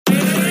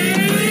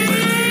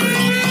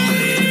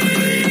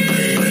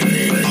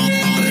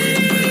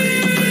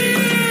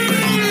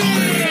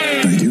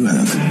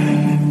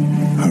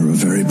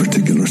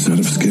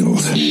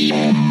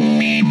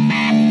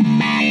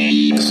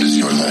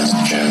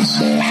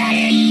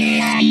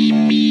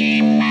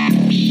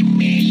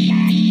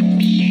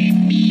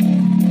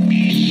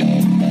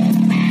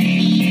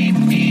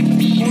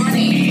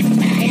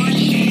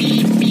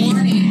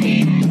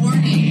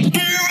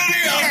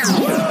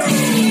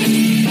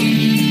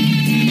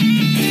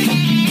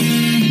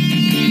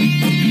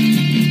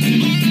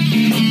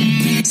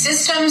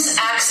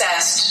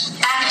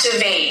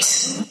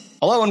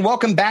Hello and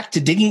welcome back to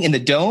Digging in the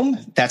Dome.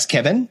 That's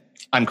Kevin.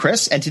 I'm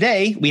Chris. And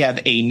today we have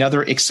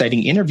another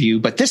exciting interview,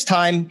 but this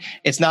time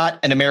it's not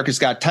an America's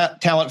Got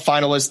Talent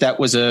finalist that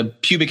was a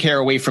pubic hair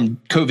away from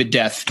COVID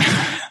death.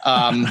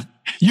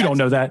 You don't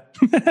know that.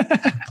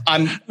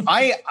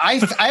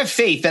 I have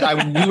faith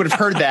that we would have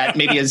heard that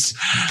maybe as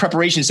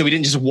preparation, so we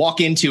didn't just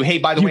walk into, hey,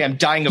 by the way, I'm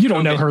dying of COVID. You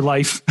don't know her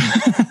life.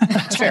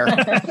 That's fair.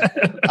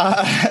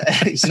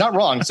 He's not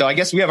wrong. So I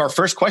guess we have our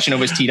first question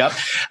always teed up.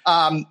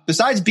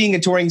 Besides being a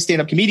touring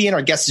stand-up comedian,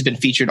 our guest has been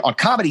featured on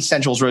Comedy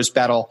Central's Roast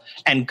Battle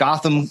and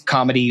Gotham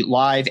Comedy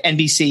Live,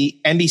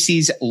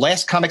 NBC's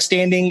Last Comic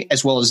Standing,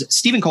 as well as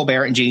Stephen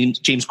Colbert and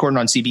James Corden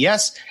on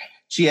CBS.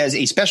 She has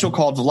a special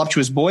called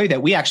Voluptuous Boy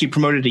that we actually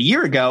promoted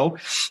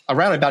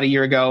around about a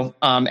year ago.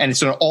 And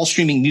it's on all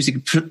streaming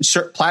music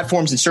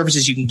platforms and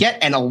services you can get.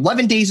 And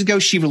 11 days ago,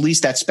 she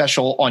released that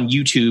special on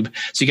YouTube.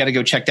 So you got to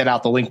go check that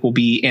out. The link will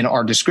be in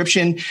our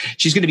description.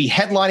 She's going to be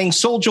headlining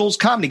Soul Joel's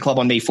Comedy Club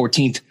on May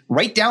 14th,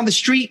 right down the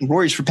street in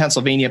Royersford,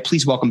 Pennsylvania.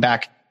 Please welcome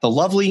back the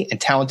lovely and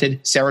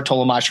talented Sarah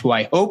Tollemache, who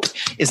I hope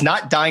is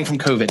not dying from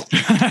COVID.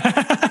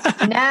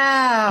 No,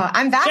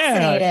 I'm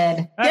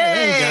vaccinated.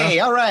 Yeah. Yay.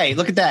 All right.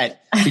 Look at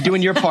that. You're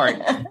doing your part.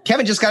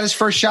 Kevin just got his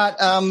first shot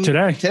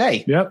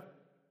today. Yep.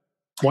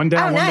 One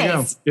down, one to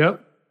go.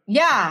 Yep.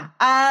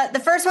 Yeah.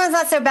 The first one's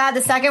not so bad.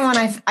 The second one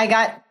I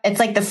got, it's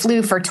like the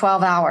flu for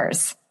 12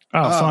 hours.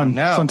 Oh, fun.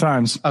 No. Fun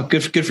times. Oh,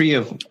 good for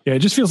you. Yeah. It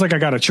just feels like I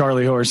got a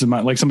Charlie horse in my,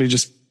 like somebody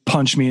just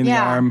punched me in the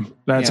arm.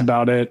 That's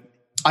about it.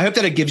 I hope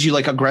that it gives you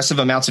like aggressive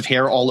amounts of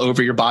hair all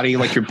over your body,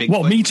 like your big.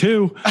 Well, me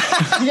too.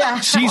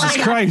 Yeah.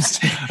 Jesus Christ.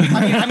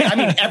 I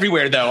mean,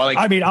 everywhere though. Like,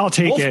 I'll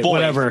take it.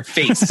 Whatever.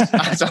 Face.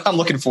 That's what I'm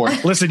looking for.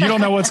 Listen, you don't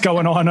know what's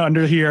going on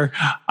under here.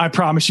 I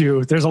promise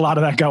you, there's a lot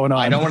of that going on.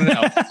 I don't want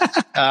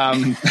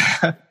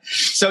to know.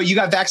 So you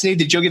got vaccinated.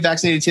 Did Joe get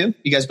vaccinated too?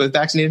 You guys both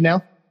vaccinated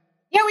now?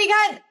 Yeah, we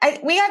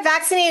got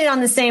vaccinated on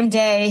the same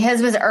day.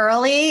 His was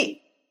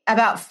early,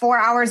 about 4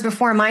 hours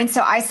before mine.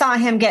 So I saw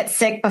him get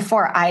sick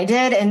before I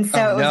did, and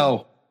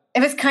so it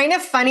was kind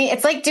of funny.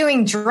 It's like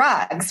doing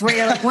drugs where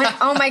you're like,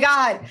 oh my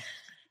God.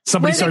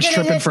 Somebody starts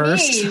tripping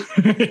first. Yeah.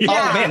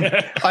 Oh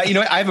man. You know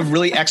what? I have a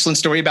really excellent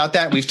story about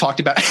that. We've talked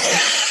about.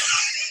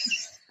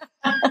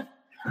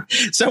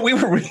 So we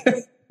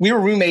were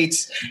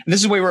roommates.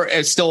 This is where we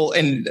were still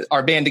in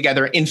our band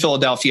together in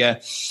Philadelphia.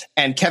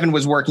 And Kevin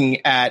was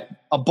working at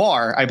a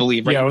bar, I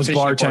believe. Right? Yeah, I was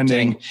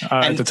bartending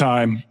at the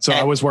time. So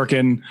I was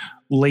working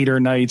later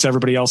nights.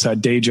 Everybody else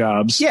had day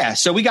jobs. Yeah.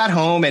 So we got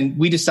home and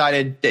we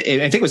decided,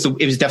 I think it was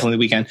definitely the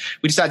weekend.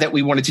 We decided that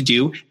we wanted to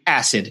do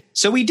acid.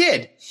 So we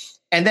did.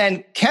 And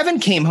then Kevin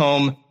came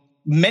home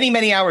many,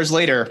 many hours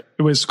later.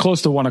 It was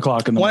close to 1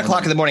 o'clock in the morning. 1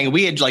 o'clock in the morning. And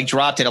we had like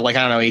dropped it at like,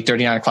 I don't know,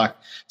 8:30, 9 o'clock.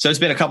 So it's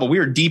been we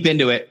were deep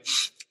into it.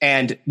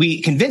 And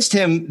we convinced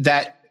him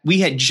that we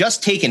had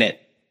just taken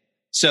it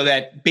so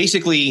that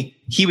basically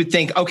he would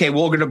think, okay,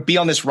 well, we're going to be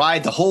on this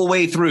ride the whole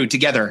way through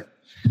together.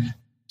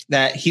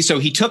 So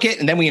he took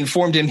it, and then we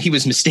informed him he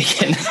was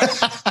mistaken.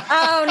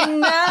 Oh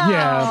no.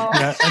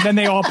 Yeah. And then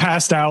they all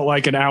passed out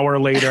like an hour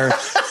later,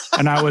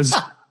 and I was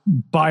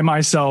by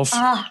myself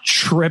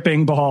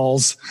tripping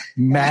balls,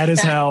 mad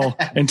as hell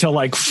until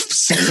like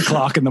 6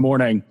 o'clock in the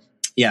morning.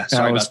 Yeah.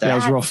 Sorry about that. That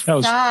was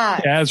real.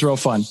 That was real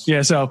fun.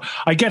 Yeah. So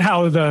I get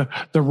how the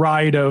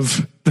ride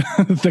of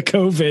the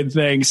COVID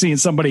thing, seeing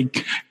somebody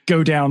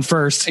go down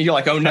first. And you're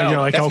like, oh no, and you're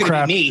like, oh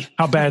crap,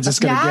 how bad is this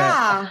going to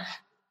get?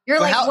 You're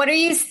what are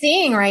you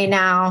seeing right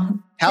now?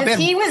 How bad?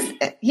 He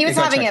was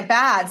having it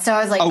bad. So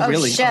I was like,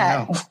 really?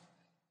 Shit.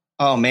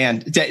 Oh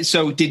man.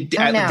 So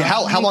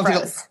how long did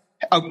it?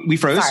 Oh, we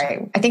froze?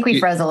 Sorry. I think we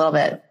froze a little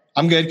bit.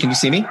 I'm good. Can you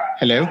see me?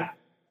 Hello?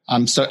 I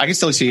can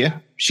still see you.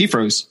 She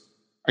froze.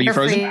 Are you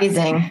frozen?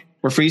 Freezing.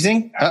 We're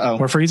freezing? Uh-oh.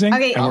 We're freezing?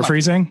 Okay. And we're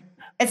freezing?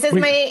 It says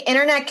my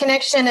internet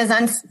connection is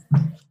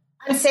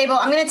unstable.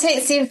 I'm going to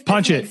see if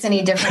it makes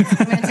any difference.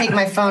 I'm going to take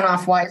my phone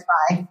off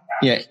Wi-Fi.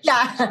 Yeah.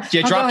 I'll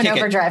drop go in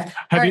overdrive.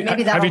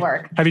 Maybe that'll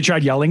work. Have you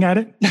tried yelling at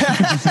it?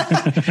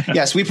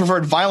 Yes, we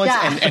preferred violence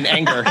and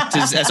anger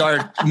as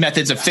our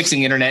methods of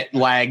fixing internet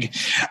lag.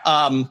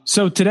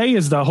 So today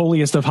is the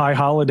holiest of high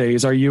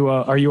holidays. Are you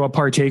a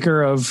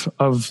partaker of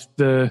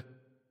the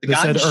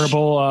said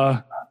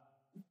herbal?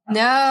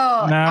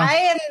 No,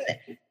 I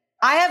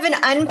have an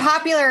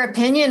unpopular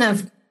opinion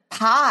of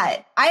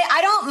pot.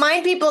 I don't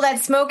mind people that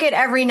smoke it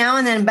every now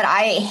and then, but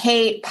I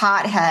hate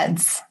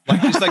potheads.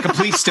 Like just like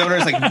complete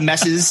stoners, like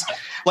messes,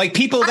 like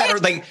people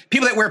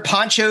that wear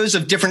ponchos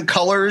of different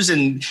colors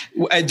and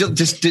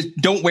just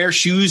don't wear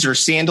shoes or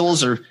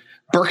sandals or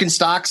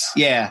Birkenstocks.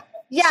 Yeah.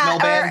 Yeah. Smell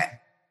bad.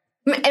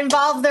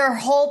 Involve their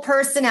whole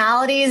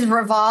personalities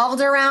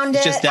revolved around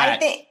it. Just that. I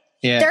think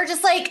they're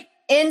just like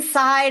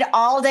inside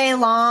all day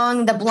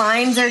long. The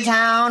blinds are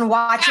down,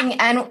 watching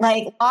and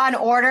like Law and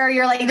Order.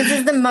 You're like, this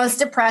is the most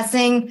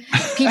depressing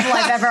people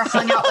I've ever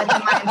hung out with in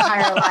my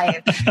entire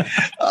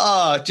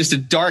life. Just a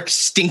dark,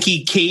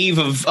 stinky cave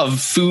of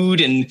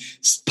food and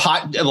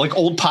pot, like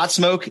old pot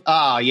smoke.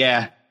 Oh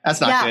yeah, that's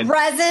not good.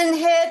 Resin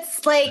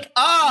hits like.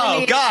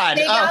 Oh God!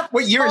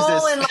 What year is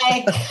this? And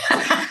like,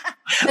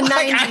 The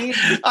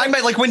 90s. I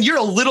meant like when you're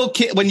a little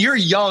kid, when you're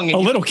young. A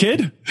little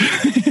kid?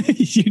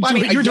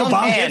 You're doing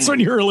bomb hits when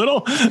you were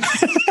little?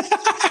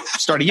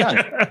 Started young.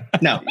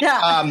 No.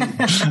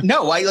 Yeah.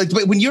 No,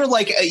 but when you're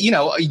like, a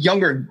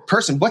younger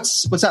person,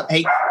 what's up?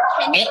 Hey,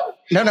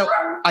 no,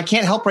 I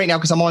can't help right now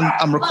because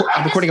I'm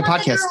recording a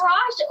podcast.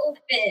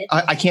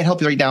 I can't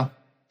help you right now.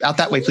 Out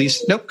that way,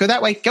 please. Nope, go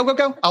that way.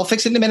 Go. I'll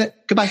fix it in a minute.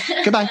 Goodbye.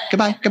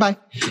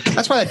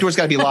 That's why that door's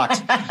got to be locked.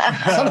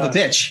 Son of a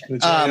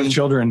bitch.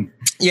 Children.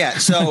 Yeah.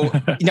 So,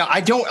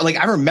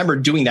 I remember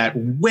doing that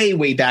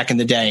way back in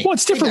the day. Well,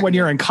 it's different when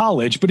you're in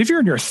college, but if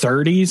you're in your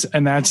 30s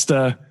and that's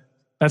the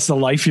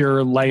life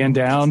you're laying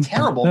down. That's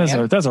terrible.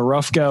 That's a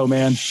rough go,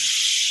 man.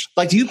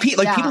 Like,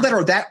 people that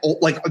are that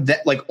old,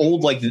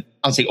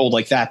 I'll say old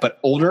like that, but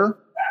older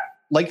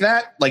like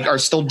that, like are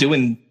still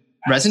doing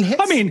resin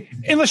hits? I mean,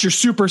 unless you're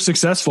super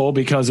successful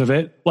because of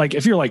it. Like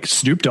if you're like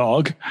Snoop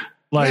Dogg,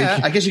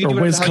 I guess you can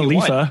do Wiz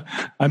Khalifa.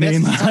 I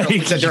mean,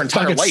 like their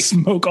entire life,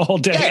 smoke all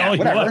day. Yeah,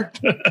 whatever.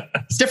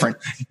 It's different.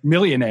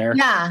 Millionaire.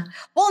 Yeah.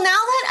 Well, now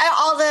that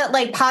all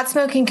the pot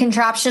smoking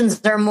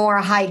contraptions are more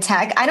high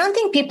tech, I don't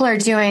think people are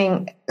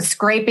doing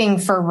scraping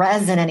for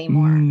resin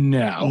anymore.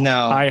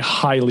 No, I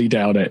highly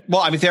doubt it.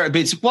 Well, I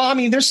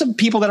mean, there's some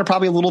people that are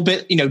probably a little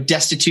bit,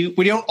 destitute.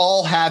 We don't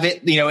all have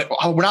it.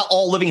 We're not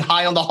all living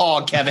high on the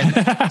hog, Kevin.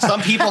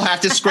 Some people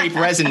have to scrape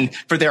resin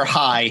for their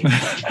high.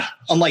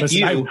 Unlike Listen,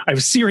 you. I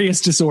have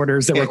serious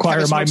disorders that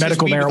require my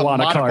medical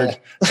marijuana card.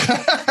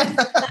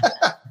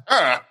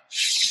 I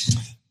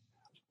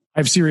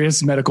have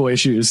serious medical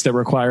issues that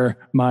require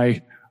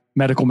my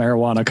medical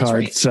marijuana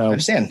card. Right. So I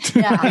understand.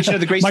 Yeah.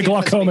 My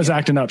glaucoma is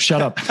acting up.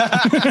 Shut up.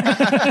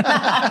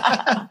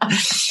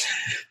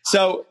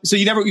 So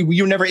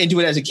you were never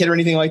into it as a kid or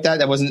anything like that?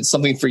 That wasn't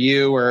something for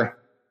you or?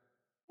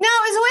 No,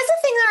 it was always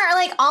a thing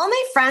that all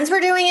my friends were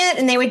doing it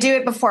and they would do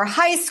it before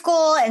high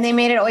school and they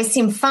made it always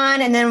seem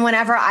fun. And then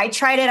whenever I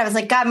tried it, I was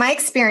like, God, my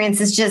experience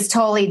is just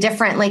totally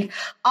different. Like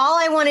all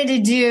I wanted to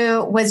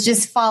do was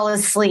just fall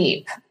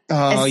asleep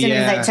as soon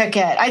as I took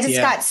it. I just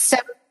got so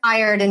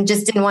tired and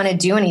just didn't want to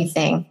do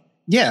anything.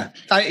 Yeah.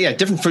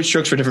 Different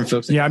strokes for different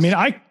folks. Yeah. I mean,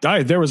 I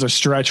there was a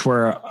stretch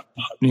where,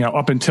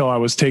 up until I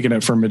was taking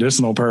it for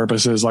medicinal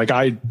purposes, like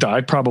I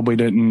probably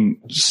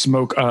didn't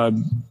smoke,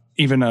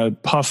 even a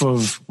puff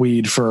of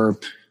weed for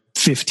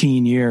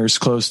 15 years,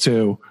 close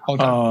to.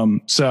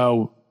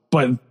 Okay.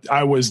 But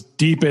I was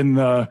deep in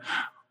the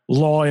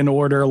law and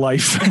order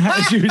life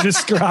as you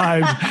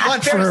described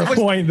for a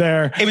point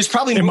there. It was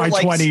probably in my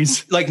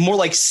 20s, like more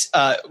like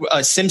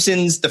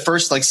Simpsons, the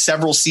first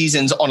several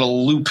seasons on a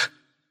loop.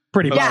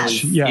 Pretty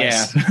much.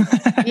 Yes.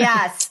 Yeah.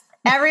 Yes.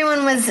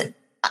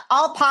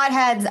 All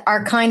potheads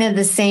are kind of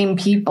the same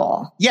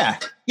people. Yeah.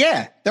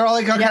 Yeah. They're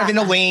all kind of in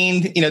a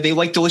lane. They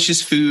like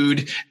delicious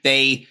food.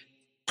 They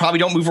probably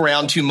don't move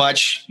around too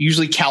much,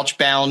 usually couch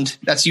bound.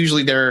 That's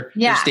usually their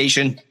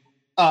station.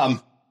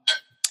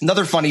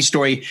 Another funny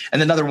story,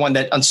 and another one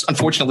that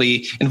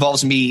unfortunately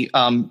involves me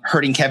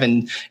hurting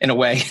Kevin in a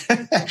way.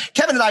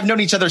 Kevin and I have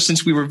known each other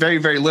since we were very,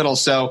 very little,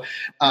 so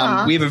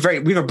we have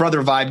a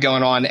brother vibe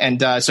going on,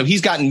 and so he's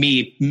gotten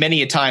me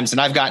many a times,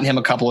 and I've gotten him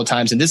a couple of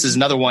times, and this is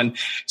another one.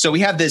 So we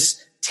have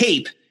this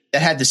tape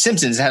that had The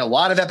Simpsons. It had a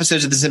lot of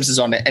episodes of The Simpsons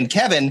on it, and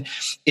Kevin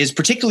is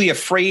particularly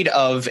afraid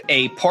of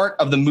a part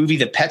of the movie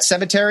The Pet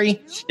Sematary.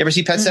 You ever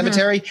see Pet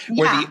Sematary?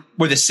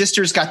 Where the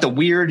sisters got the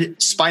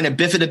weird spina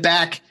bifida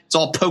back. It's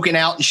all poking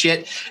out and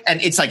shit.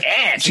 And it's like,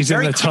 she's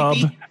in the tub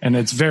and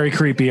it's very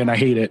creepy and I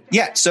hate it.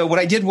 Yeah. So what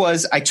I did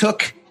was I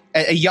took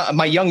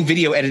my young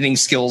video editing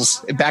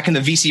skills back in the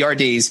VCR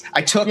days.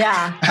 I took the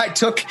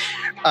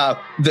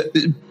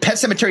Pet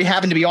Sematary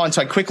happened to be on.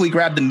 So I quickly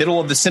grabbed the middle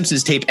of the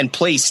Simpsons tape and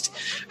placed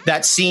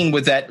that scene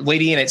with that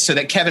lady in it so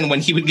that Kevin,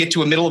 when he would get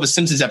to a middle of a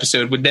Simpsons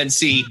episode, would then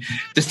see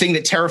the thing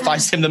that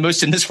terrifies him the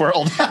most in this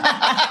world.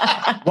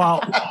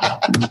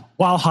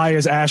 While high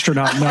as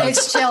astronaut nuts.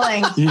 It's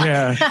chilling.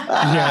 Yeah.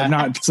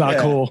 It's not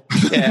cool.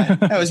 Yeah.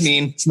 That was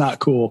mean. It's not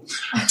cool.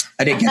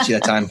 I didn't catch you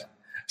that time.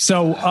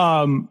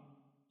 So,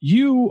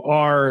 you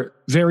are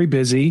very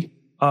busy.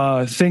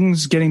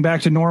 Things getting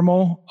back to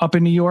normal up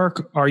in New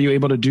York. Are you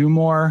able to do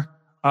more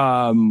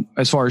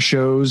as far as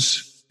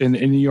shows in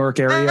the New York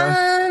area?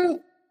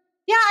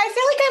 Yeah, I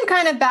feel like I'm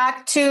kind of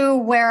back to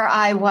where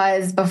I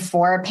was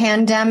before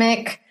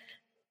pandemic.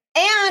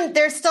 And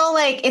there's still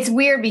it's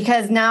weird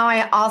because now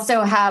I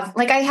also have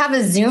I have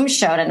a Zoom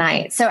show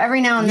tonight. So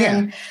every now and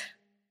then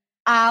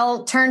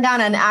I'll turn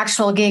down an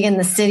actual gig in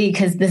the city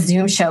because the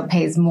Zoom show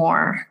pays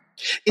more.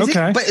 Is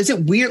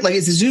it weird?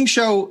 Is the Zoom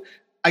show,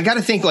 I got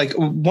to think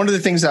one of the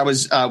things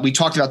that we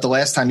talked about the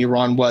last time you were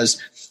on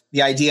was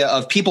the idea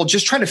of people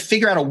just trying to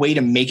figure out a way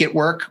to make it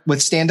work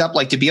with stand up,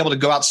 to be able to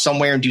go out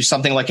somewhere and do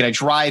something like in a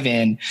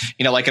drive-in,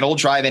 like an old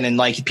drive-in and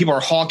people are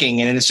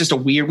honking and it's just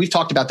we've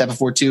talked about that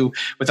before too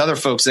with other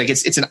folks.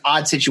 It's an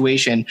odd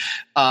situation.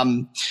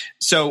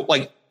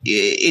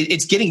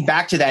 It's getting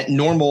back to that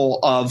normal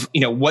of,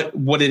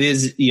 what it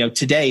is,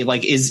 today.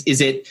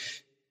 Is it,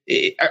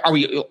 are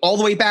we all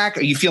the way back?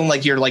 Are you feeling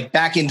like you're like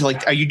back into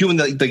like, are you doing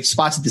the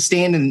spots at the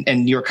stand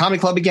and your comedy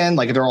club again?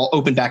 Like they're all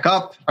open back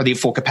up? Are they at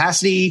full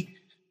capacity?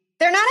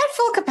 They're not at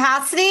full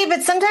capacity,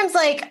 but sometimes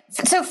like,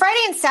 so Friday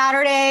and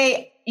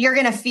Saturday, you're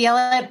going to feel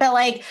it. But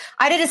like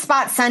I did a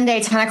spot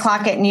Sunday, 10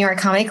 o'clock at New York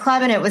Comedy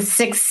Club, and it was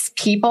 6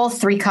 people,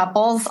 3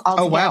 couples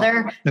all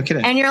together. Wow. No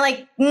kidding. And you're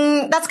like,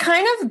 that's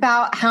kind of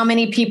about how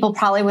many people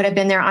probably would have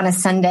been there on a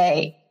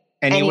Sunday.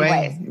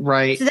 Anyway,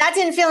 right. So that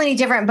didn't feel any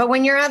different. But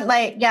when you're at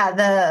like,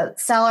 the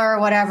Cellar or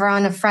whatever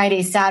on a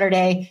Friday,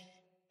 Saturday,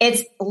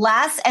 it's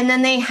less. And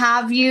then they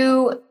have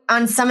you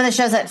on some of the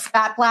shows at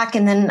Fat Black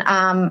and then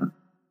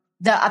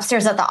the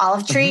upstairs at the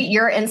Olive Tree,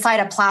 you're inside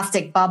a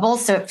plastic bubble.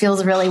 So it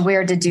feels really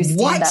weird to do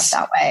stand up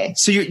that way.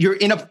 So you're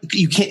in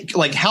you can't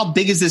like, how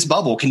big is this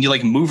bubble? Can you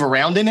like move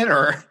around in it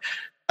or?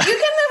 You can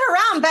move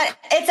around, but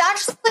it's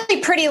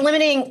actually pretty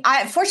limiting.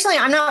 Fortunately,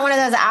 I'm not one of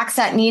those acts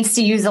that needs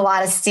to use a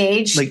lot of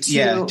stage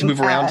to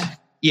move around.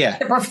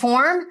 To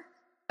perform.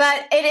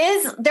 But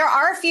there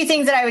are a few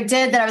things that I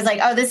did that I was like,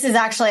 oh, this is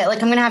actually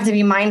like, I'm going to have to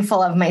be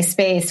mindful of my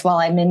space while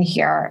I'm in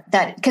here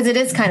because it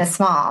is kind of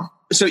small.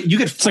 So you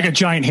could, it's like a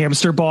giant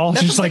hamster ball.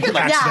 Just like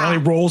accidentally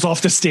rolls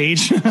off the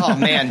stage. Oh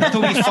man, that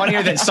would be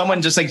funnier than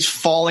someone just like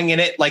falling in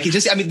it. Like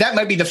that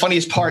might be the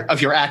funniest part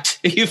of your act.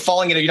 You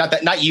falling in it. You're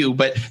not you,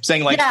 but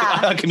saying like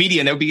a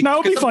comedian. That would be. No,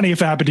 it would be funny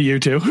if it happened to you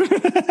too.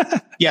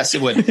 Yes,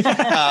 it would.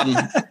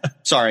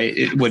 Sorry,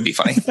 it would be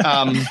funny.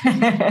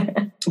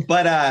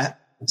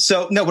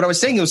 So no, what I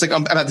was saying was like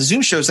about the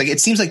Zoom shows, like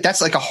it seems like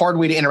that's like a hard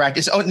way to interact.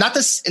 It's not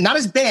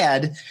as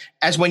bad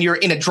as when you're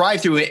in a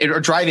drive-through or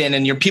drive-in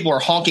and your people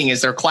are honking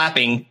as they're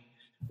clapping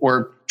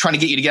or trying to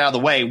get you to get out of the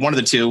way. One of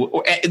the two.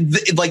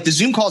 Like the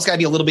Zoom calls got to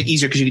be a little bit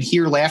easier because you could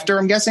hear laughter,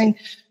 I'm guessing.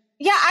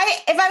 Yeah,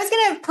 if I was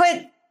going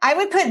to I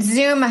would put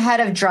Zoom ahead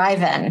of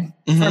drive-in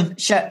for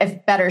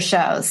better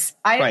shows.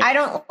 I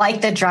don't like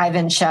the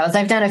drive-in shows.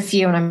 I've done a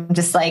few and I'm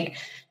just like,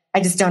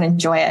 I just don't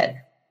enjoy it.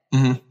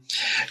 Mm-hmm.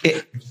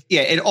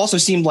 It also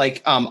seemed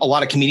like a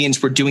lot of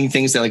comedians were doing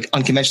things that like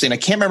unconventionally. And I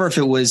can't remember if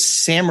it was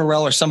Sam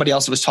Morril or somebody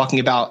else that was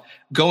talking about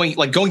going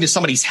to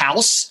somebody's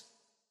house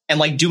and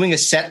like doing a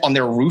set on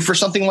their roof or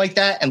something like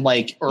that. And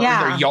like, or in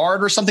their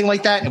yard or something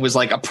like that. And it was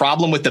like a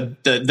problem with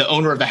the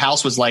owner of the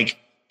house was like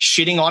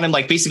shitting on him,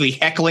 like basically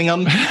heckling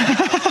him.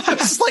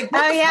 It's like,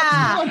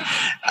 I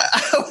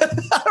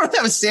don't know if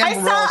that was Sam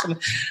Morril or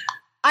something.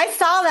 I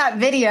saw that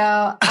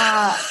video.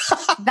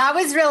 That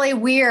was really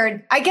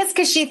weird. I guess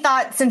because she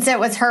thought since it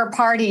was her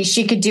party,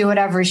 she could do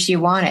whatever she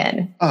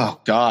wanted. Oh,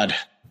 God.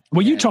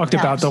 Well, you talked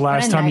about the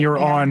last time you were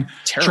on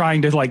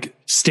trying to like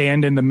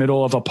stand in the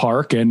middle of a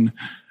park. And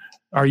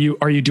are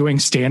you doing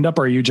stand up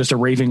or are you just a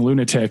raving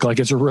lunatic? Like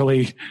it's a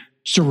really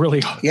or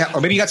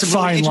maybe you got some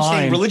really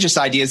interesting religious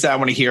ideas that I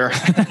want to hear.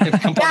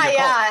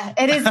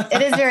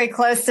 It is very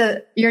close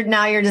to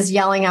you're just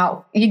yelling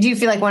out. You do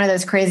feel like one of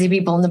those crazy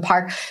people in the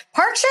park.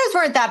 Park shows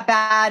weren't that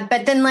bad,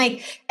 but then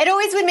like it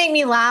always would make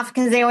me laugh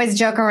because they always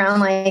joke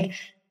around like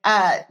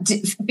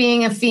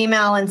being a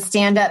female and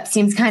stand up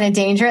seems kind of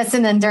dangerous.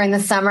 And then during the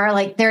summer,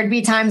 like there'd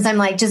be times I'm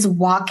like just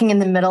walking in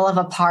the middle of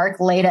a park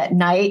late at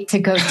night to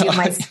go do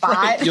my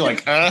spot. You're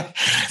like,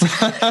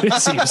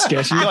 this seems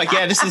sketchy. You're like,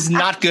 yeah, this is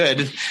not good.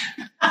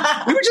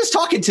 We were just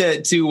talking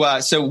to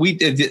so we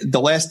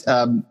the last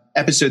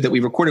episode that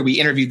we recorded, we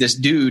interviewed this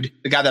dude,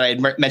 the guy that I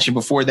had mentioned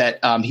before that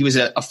he was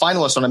a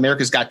finalist on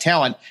America's Got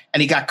Talent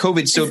and he got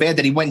COVID so bad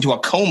that he went into a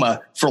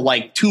coma for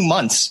like 2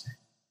 months.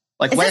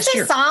 Like last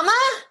year. Osama?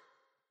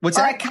 What's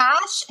or that?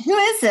 Akash? Who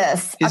is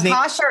this?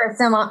 Akash or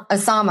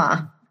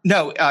Osama?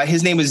 No,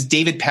 his name was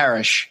David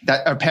Parrish.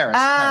 Paris. Oh,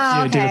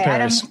 yeah, okay. David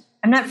Paris.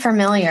 I'm not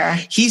familiar.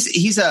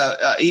 He's like,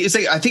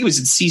 I think it was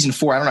in season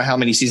 4. I don't know how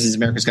many seasons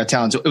America's Got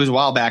Talent. So it was a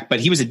while back, but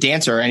he was a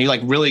dancer and he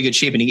like really good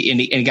shape and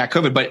he got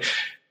COVID. But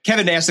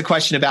Kevin asked the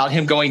question about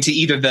him going to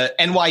either the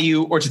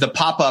NYU or to the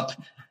pop-up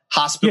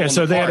hospital. Yeah,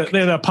 so they had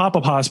a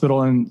pop-up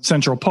hospital in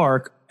Central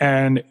Park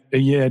and a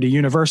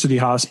university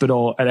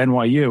hospital at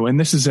NYU. And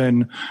this is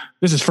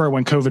for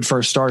when COVID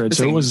first started.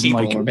 So it was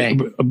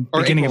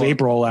beginning of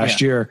April last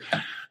year.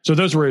 So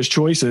those were his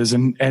choices.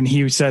 And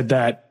he said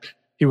that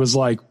he was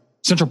like,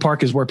 Central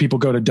Park is where people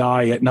go to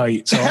die at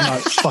night. So I'm not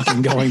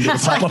fucking going to the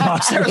pop-up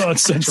hospital at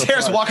Central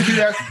Park. Sarah's walking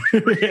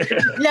through there.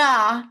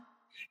 Yeah.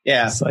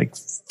 Yeah. It's like,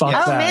 fuck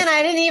that. Oh man,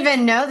 I didn't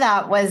even know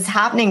that was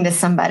happening to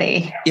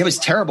somebody. It was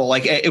terrible.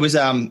 Like it was,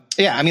 I mean,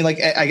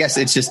 like, I guess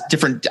it's just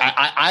different.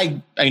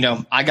 I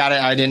got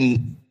it. I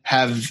didn't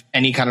have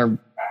any kind of,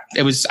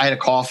 I had a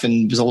cough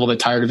and was a little bit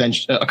tired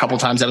a couple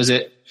of times. That was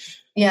it.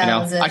 Yeah. That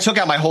was it. I took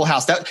out my whole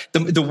house.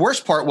 The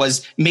worst part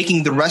was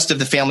making the rest of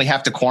the family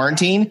have to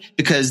quarantine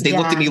because they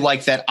looked at me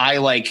like that. I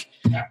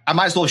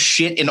might as well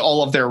shit in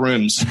all of their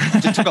rooms.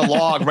 Just took a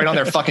log right on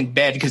their fucking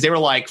bed because they were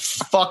like,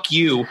 fuck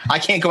you. I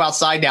can't go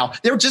outside now.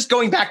 They were just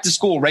going back to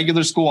school,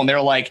 regular school. And they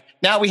were like,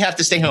 now we have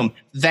to stay home.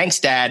 Thanks,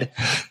 Dad.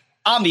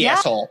 I'm the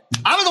asshole.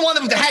 I'm the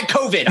one that had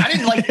COVID. I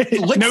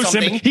didn't lick no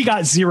something. He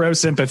got zero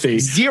sympathy.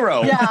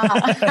 Zero. Yeah.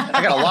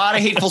 I got a lot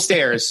of hateful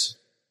stares.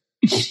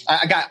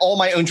 I got all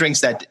my own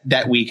drinks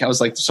that week. I was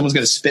like, someone's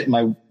going to spit in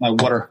my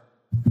water.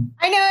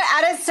 I know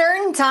at a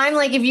certain time,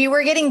 like if you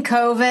were getting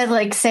COVID,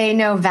 like say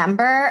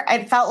November,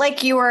 it felt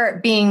like you were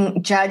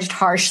being judged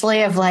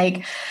harshly of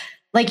like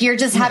you're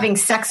just having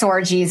sex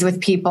orgies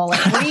with people.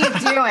 Like, what are you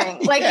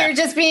doing? Like you're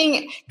just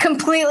being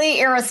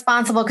completely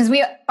irresponsible. Cause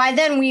by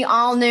then we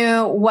all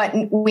knew what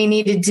we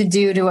needed to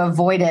do to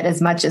avoid it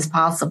as much as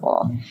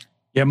possible.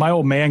 Yeah. My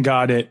old man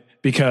got it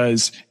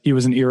because he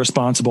was an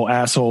irresponsible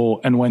asshole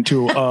and went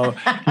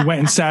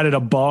and sat at a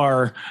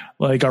bar,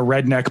 like a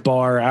redneck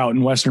bar out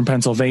in Western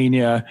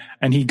Pennsylvania.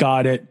 And he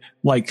got it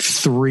like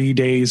 3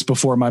 days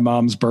before my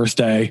mom's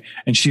birthday.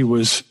 And she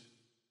was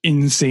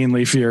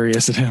insanely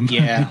furious at him.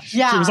 Yeah.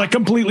 It was like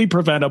completely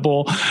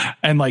preventable.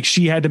 And like,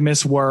 she had to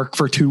miss work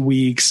for 2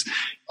 weeks.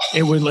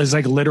 It was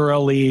like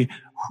literally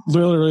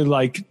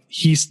like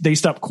they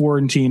stopped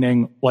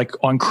quarantining like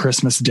on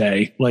Christmas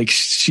Day. Like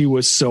she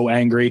was so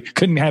angry,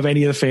 couldn't have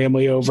any of the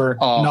family over,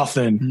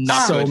 nothing.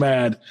 Not so good.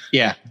 Mad.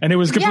 Yeah. And it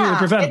was completely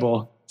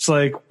preventable. It's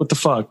like, what the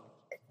fuck?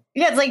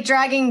 Yeah, it's like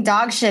dragging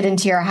dog shit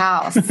into your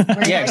house.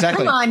 Yeah,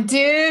 exactly. Come on,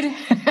 dude.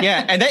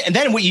 Yeah, and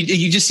then what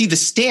you just see the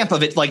stamp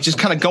of it, like just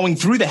kind of going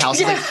through the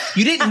house. Like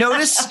you didn't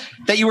notice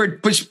that you were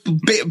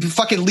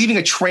fucking leaving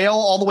a trail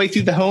all the way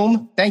through the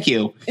home. Thank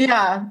you.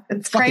 Yeah,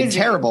 it's fucking crazy.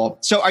 Terrible.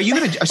 So are you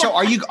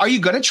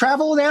gonna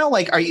travel now?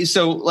 Like,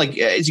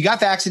 as you got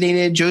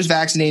vaccinated, Joe's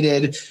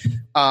vaccinated.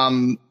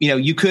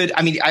 You could.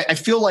 I mean, I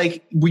feel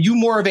like were you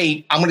more of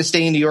a I'm going to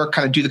stay in New York,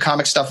 kind of do the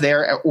comic stuff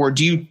there, or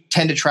do you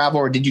tend to travel,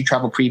 or did you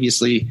travel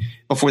previously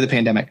before the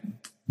pandemic?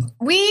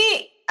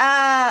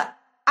 I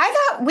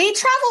thought we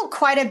traveled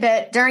quite a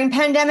bit during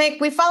pandemic.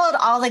 We followed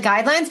all the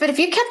guidelines, but if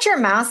you kept your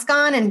mask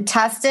on and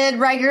tested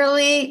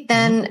regularly,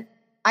 then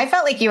I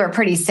felt like you were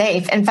pretty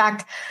safe. In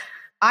fact,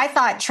 I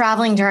thought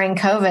traveling during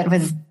COVID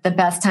was the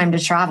best time to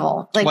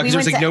travel. Like, because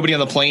there's like nobody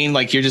on the plane.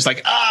 Like you're just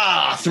like,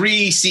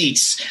 3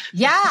 seats.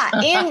 Yeah.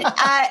 And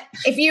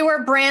if you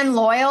were brand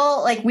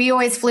loyal, like we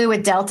always flew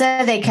with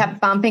Delta, they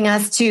kept bumping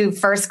us to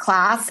first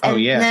class.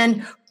 And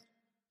then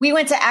we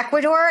went to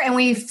Ecuador and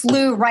we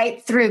flew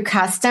right through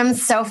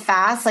customs so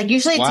fast. Like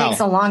usually it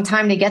takes a long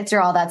time to get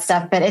through all that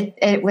stuff, but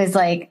it was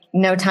like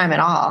no time at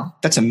all.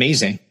 That's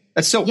amazing.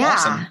 That's so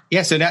awesome.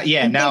 Yeah. So now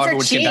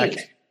everyone's getting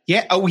back.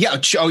 Yeah. Oh, yeah.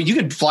 Oh, you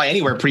could fly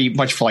anywhere pretty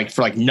much for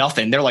like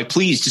nothing. They're like,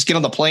 please just get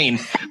on the plane.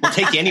 We'll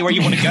take you anywhere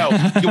you want to go.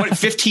 You want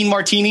 15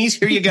 martinis?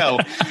 Here you go.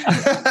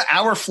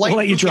 Hour flight. We'll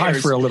let you drive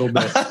for a little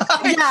bit.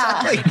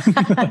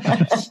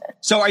 Yeah.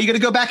 So are you going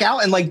to go back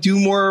out and like do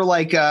more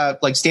like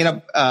stand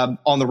up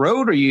on the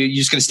road, or are you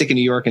just going to stick in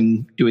New York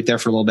and do it there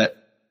for a little bit?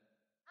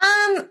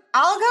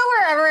 I'll go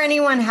wherever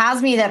anyone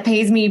has me that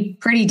pays me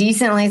pretty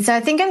decently. So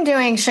I think I'm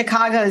doing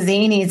Chicago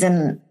Zanies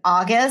in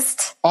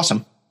August.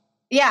 Awesome.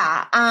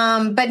 Yeah.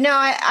 But no,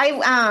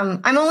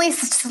 I'm only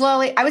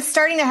slowly, I was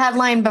starting to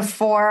headline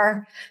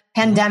before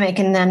pandemic,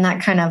 and then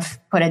that kind of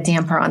put a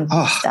damper on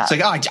stuff.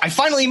 It's like, I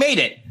finally made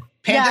it.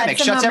 Pandemic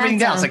shuts everything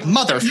down. It's like,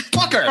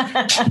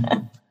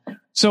 motherfucker.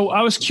 So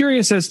I was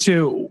curious as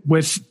to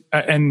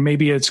and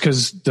maybe it's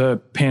because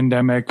the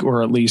pandemic,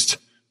 or at least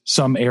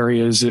some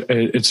areas,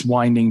 it's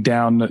winding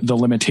down the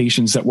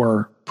limitations that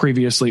were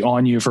previously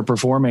on you for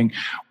performing.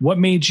 What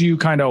made you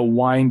kind of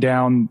wind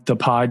down the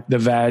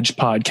Vag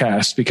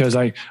podcast? Because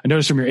I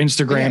noticed from your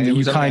Instagram that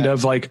you kind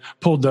of like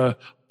pulled the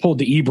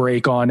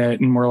e-brake on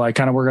it and were like,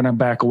 we're going to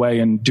back away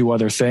and do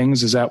other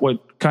things. Is that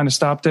what kind of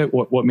stopped it?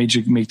 What made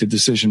you make the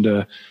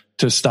decision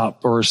to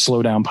stop or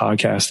slow down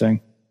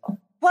podcasting?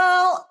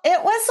 Well,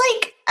 it was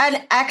like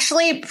an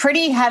actually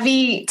pretty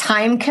heavy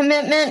time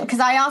commitment, because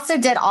I also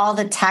did all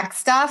the tech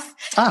stuff.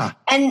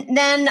 And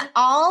then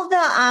all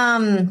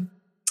the,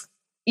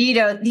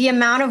 the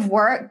amount of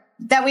work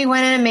that we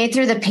went in and made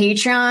through the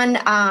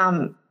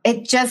Patreon,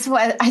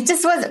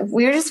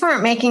 we just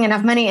weren't making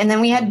enough money. And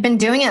then we had been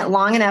doing it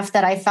long enough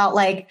that I felt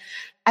like,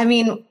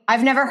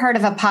 I've never heard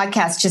of a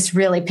podcast just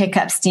really pick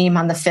up steam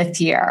on the 5th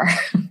year.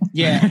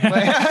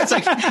 Yeah. It's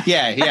like,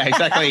 yeah,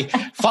 exactly.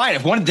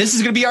 Fine. This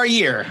is going to be our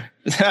year.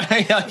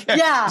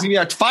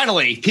 Yeah.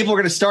 Finally, people are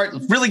going to start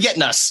really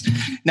getting us.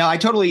 Now, I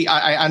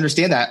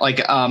understand that. Like,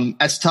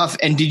 that's tough.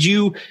 And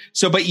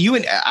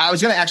I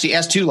was going to actually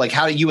ask too, like,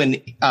 how you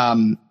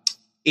and,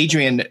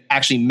 Adrian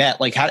actually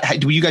met? Like, how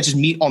do you guys just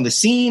meet on the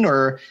scene,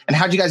 and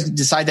how did you guys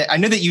decide that? I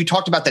know that you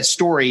talked about that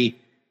story,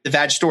 the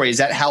Vag story. Is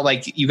that how,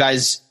 like, you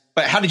guys,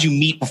 but how did you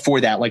meet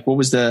before that? Like,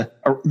 what's the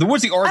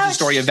origin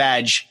story of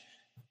Vag?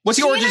 What's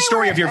the origin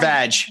story of your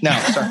Vag? No,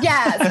 sorry.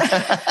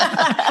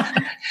 Yes.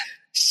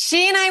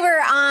 She and I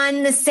were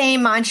on the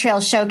same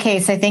Montreal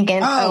showcase, I think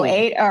in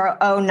 08 or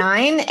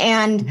 09.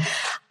 And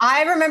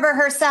I remember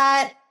her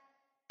set,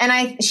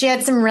 and she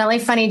had some really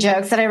funny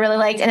jokes that I really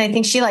liked. And I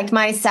think she liked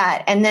my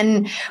set. And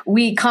then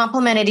we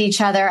complimented each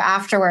other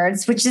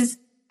afterwards, which is,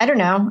 I don't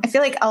know. I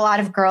feel like a lot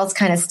of girls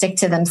kind of stick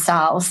to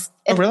themselves.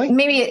 Oh, really?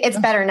 Maybe it's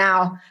better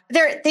now.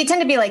 They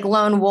tend to be like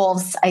lone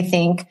wolves, I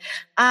think.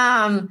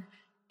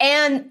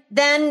 And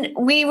then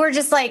we were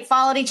just like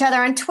followed each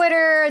other on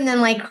Twitter, and then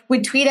like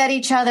we'd tweet at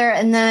each other.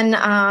 And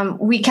then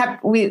we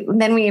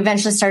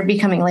eventually started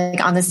becoming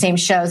like on the same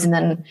shows, and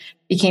then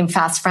became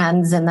fast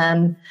friends. And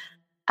then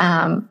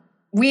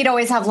we'd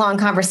always have long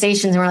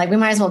conversations and we're like, we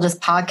might as well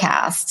just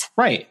podcast.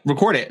 Right.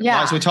 Record it.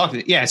 Yeah. As we talk.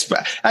 Yeah.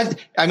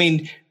 I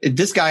mean,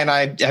 this guy and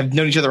I have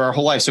known each other our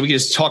whole life, so we can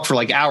just talk for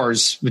like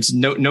hours. It's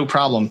no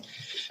problem.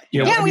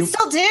 Yeah, we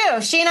still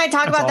do. She and I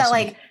talk about that,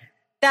 like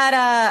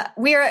that.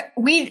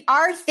 We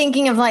are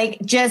thinking of like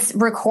just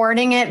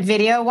recording it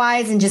video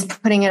wise and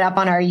just putting it up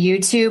on our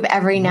YouTube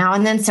every now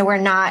and then. So we're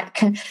not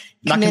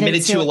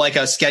committed to like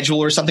a schedule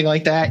or something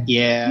like that.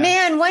 Yeah,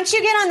 man. Once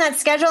you get on that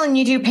schedule and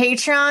you do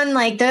Patreon,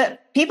 like the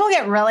people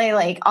get really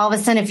like, all of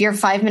a sudden, if you're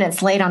 5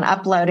 minutes late on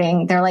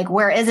uploading, they're like,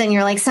 where is it? And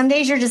you're like, some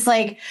days you're just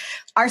like,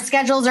 our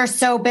schedules are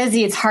so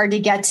busy. It's hard to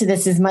get to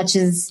this as much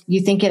as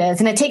you think it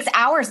is. And it takes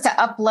hours to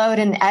upload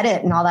and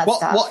edit and all that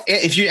stuff. Well,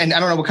 and I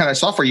don't know what kind of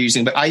software you're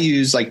using, but I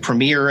use like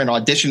Premiere and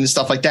Audition and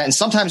stuff like that. And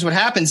sometimes what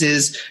happens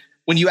is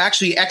when you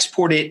actually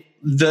export it,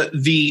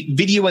 the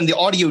video and the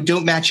audio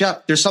don't match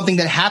up. There's something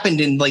that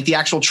happened in like the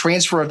actual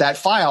transfer of that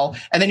file.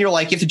 And then you're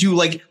like, you have to do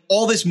like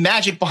all this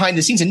magic behind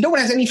the scenes and no one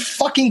has any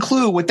fucking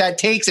clue what that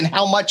takes and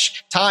how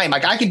much time.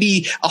 Like I could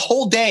be a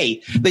whole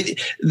day.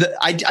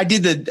 I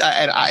did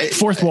the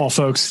fourth wall,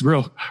 folks.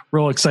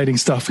 Real exciting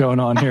stuff going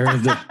on here.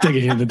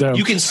 Digging in the dome.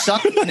 You can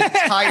suck an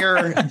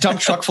entire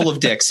dump truck full of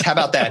dicks. How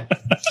about that?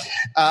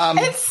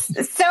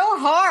 It's so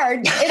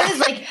hard. It is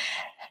like,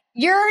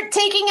 you're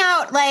taking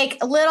out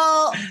like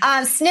little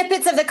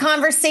snippets of the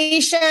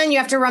conversation. You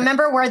have to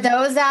remember where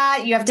those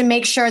at. You have to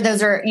make sure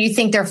you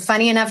think they're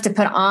funny enough to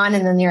put on.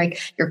 And then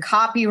you're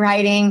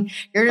copywriting.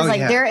 You're just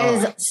there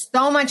is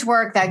so much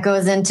work that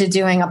goes into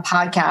doing a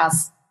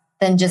podcast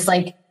than just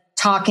like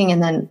talking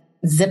and then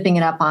zipping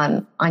it up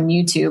on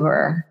YouTube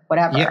or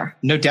whatever. Yeah,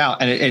 no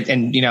doubt.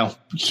 And you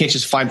can't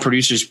just find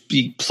producers,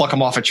 pluck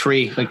them off a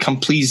tree. Like,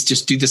 come, please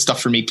just do this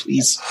stuff for me,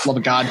 please. Love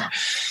of God.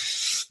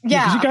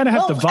 Yeah, you gotta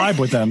have to vibe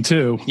with them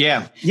too.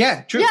 Yeah,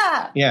 true.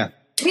 Yeah.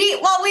 We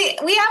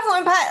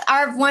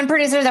have one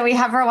producer that we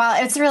have for a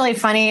while. It's really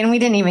funny, and we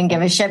didn't even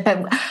give a shit.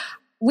 But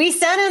we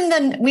sent him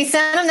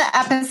the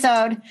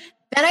episode.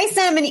 Then I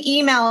sent him an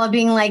email of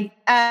being like,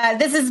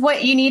 "This is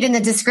what you need in the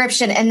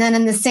description." And then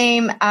in the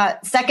same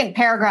second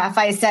paragraph,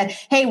 I said,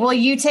 "Hey, will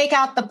you take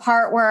out the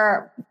part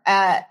where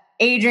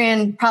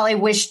Adrian probably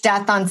wished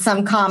death on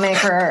some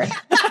comic or?"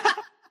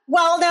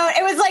 Well, no,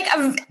 it was like,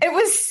 it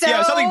was so.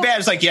 Yeah, something bad.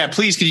 It's like, yeah,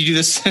 please, could you do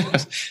this? So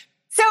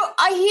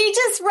he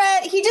just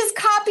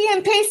copy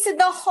and pasted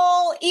the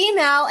whole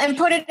email and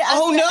put it as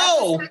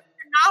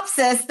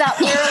synopsis that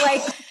we're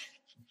like.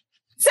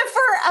 So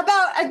for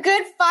about a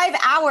good 5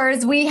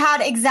 hours, we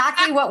had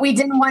exactly what we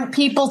didn't want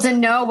people to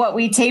know what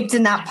we taped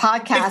in that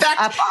podcast. In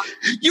fact,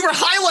 you were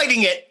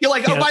highlighting it. You're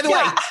like, by the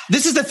way,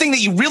 this is the thing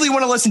that you really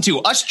want to listen to,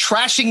 us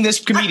trashing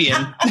this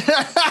comedian.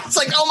 It's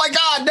like, oh my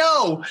God,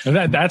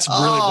 no. That's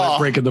really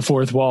breaking the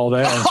fourth wall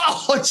there.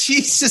 Oh,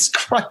 Jesus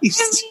Christ.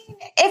 I mean,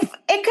 if it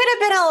could have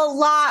been a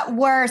lot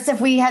worse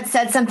if we had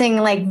said something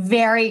like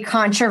very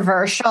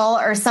controversial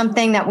or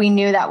something that we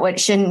knew that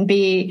shouldn't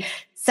be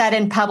said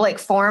in public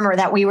form, or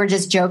that we were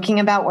just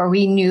joking about where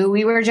we knew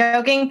we were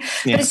joking.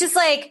 Yeah. But it's just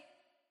like,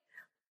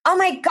 oh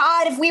my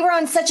God, if we were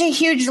on such a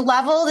huge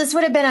level, this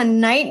would have been a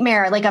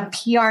nightmare, like a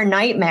PR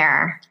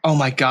nightmare. Oh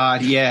my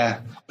God. Yeah.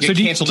 So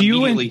do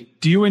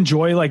you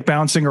enjoy like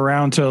bouncing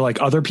around to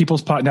like other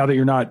people's now that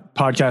you're not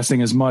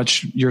podcasting as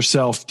much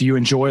yourself? Do you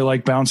enjoy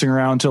like bouncing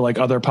around to like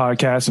other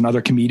podcasts and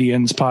other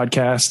comedians'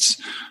 podcasts?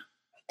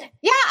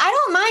 Yeah, I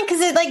don't mind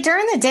because like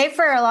during the day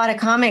for a lot of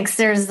comics,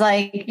 there's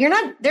like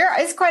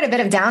there is quite a bit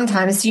of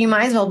downtime, so you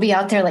might as well be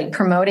out there like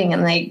promoting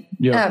and like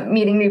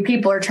meeting new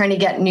people or trying to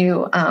get a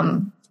new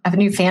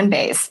fan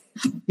base.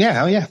 Yeah,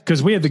 hell yeah.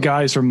 Because we had the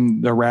guys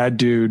from the Rad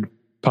Dude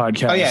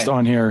podcast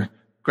on here.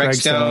 Greg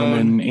Stone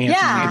and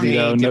Anthony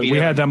DeVito. We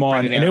had them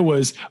on, and it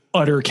was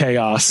utter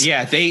chaos.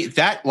 Yeah, I've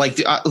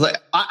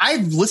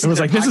listened. It was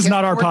like, this is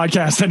not our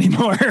podcast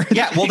anymore.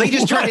 Yeah, well, they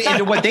just turned it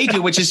into what they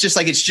do, which is just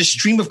like it's just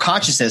stream of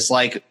consciousness,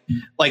 like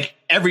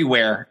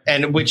everywhere,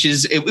 and which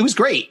is it was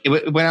great.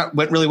 It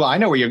went really well. I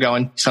know where you're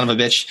going, son of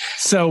a bitch.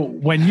 So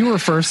when you were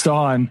first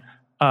on,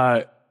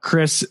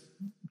 Chris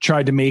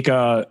tried to make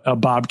a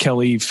Bob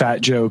Kelly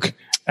fat joke,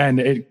 and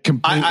it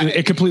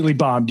completely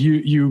bombed.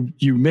 You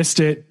missed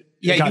it.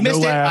 Yeah, you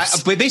missed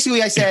it. But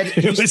basically, I said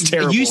it was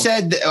terrible.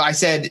 I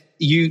said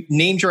you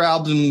named your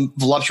album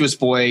 "Voluptuous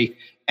Boy,"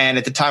 and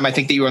at the time, I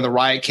think that you were on the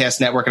Riotcast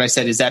network, and I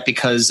said, "Is that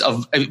because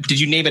of? Did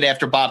you name it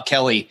after Bob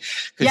Kelly?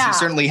 Because he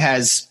certainly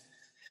has.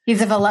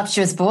 He's a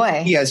voluptuous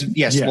boy. He has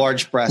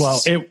large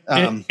breasts.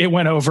 Well, it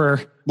went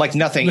over like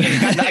nothing.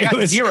 I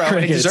got zero.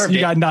 And it deserved you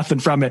got nothing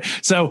from it.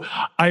 So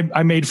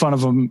I made fun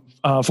of him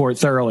for it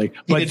thoroughly.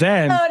 But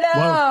then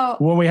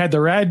when we had the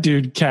Rad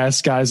Dude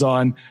cast guys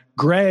on,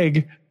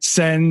 Greg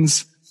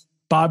sends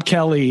Bob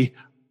Kelly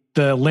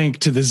the link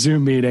to the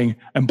Zoom meeting,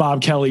 and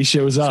Bob Kelly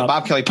shows up. So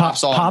Bob Kelly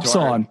pops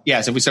on.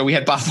 Yeah. So we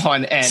had Bob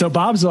on, and so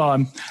Bob's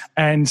on,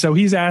 and so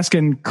he's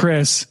asking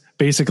Chris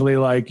basically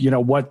like,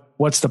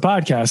 what's the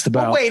podcast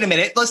about? Well, wait a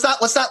minute. Let's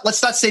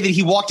not say that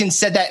he walked in,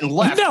 said that, and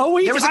left.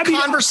 No, there was a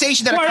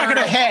conversation that occurred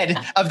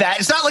ahead of that.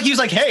 It's not like he was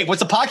like, "Hey,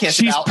 what's the podcast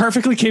She's about?" She's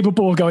perfectly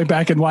capable of going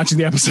back and watching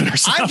the episode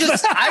herself.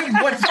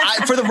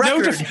 For the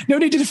record, no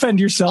need to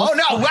defend yourself. Oh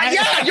no,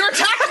 yeah, you're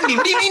attacking me.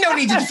 What do you mean no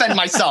need to defend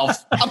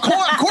myself? Of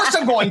course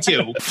I'm going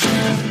to.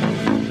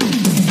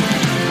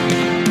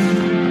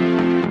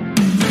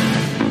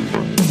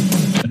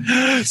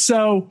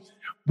 So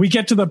we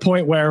get to the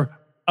point where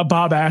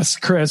Bob asks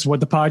Chris what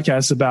the podcast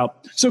is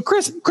about. So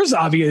Chris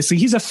obviously,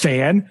 he's a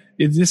fan.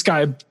 This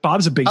guy,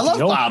 Bob's a big deal. I love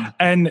Bob.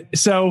 And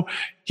so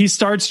he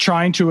starts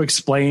trying to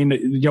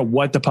explain,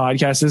 what the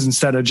podcast is,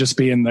 instead of just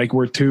being like,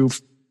 we're two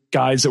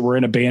guys that were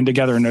in a band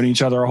together and known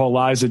each other our whole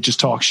lives that just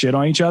talk shit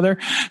on each other.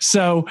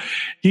 So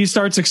he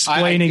starts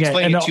explaining it.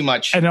 And too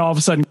much. And then all of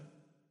a sudden,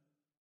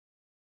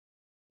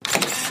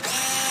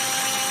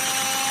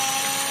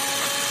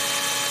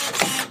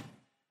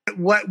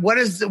 What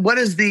is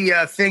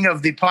the thing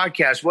of the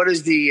podcast? What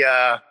is the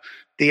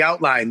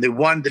outline? The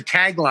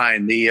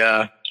tagline?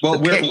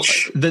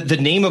 The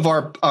name of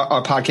our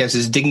podcast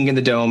is Digging in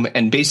the Dome,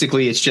 and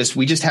basically it's just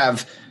we just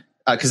have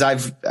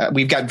because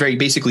we've got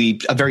basically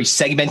a very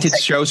segmented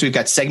show, so we've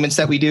got segments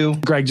that we do.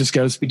 Greg just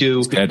goes, we do.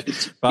 He's dead.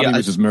 Bobby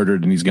was just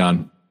murdered and he's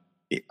gone.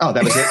 Oh,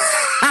 that was it.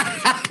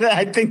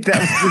 I think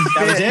that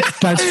was it.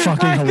 That's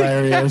fucking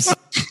hilarious.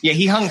 Yeah,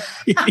 he hung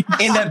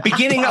in the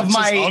beginning of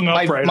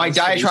my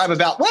diatribe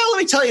about, well, let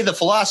me tell you the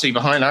philosophy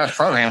behind our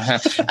program.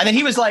 And then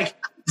he was like,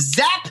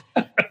 zap.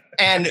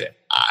 And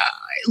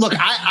look,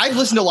 I've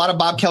listened to a lot of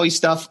Bob Kelly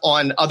stuff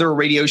on other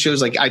radio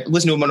shows. Like I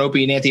listen to him on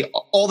Opie and Anthony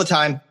all the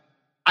time.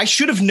 I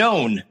should have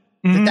known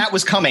that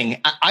was coming.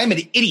 I'm an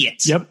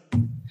idiot. Yep.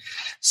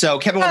 So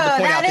Kevin wanted to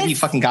point out that he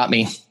fucking got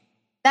me.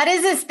 That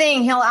is his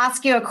thing. He'll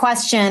ask you a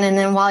question, and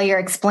then while you're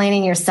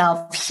explaining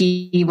yourself,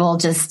 he will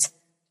just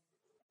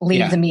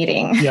leave the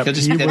meeting. Yep.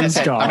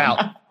 I'm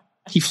out.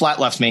 He flat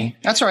left me.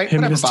 That's all right.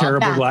 Him and his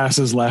terrible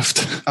glasses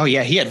left. Oh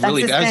yeah, he had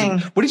really.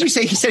 What did you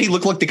say? He said he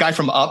looked like the guy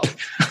from Up.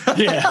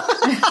 Yeah.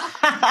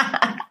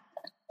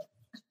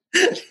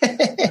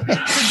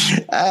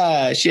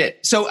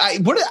 Shit. So I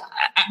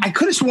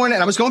could have sworn,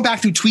 and I was going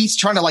back through tweets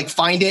trying to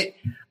find it.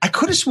 I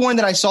could have sworn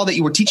that I saw that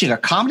you were teaching a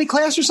comedy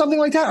class or something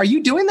like that. Are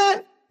you doing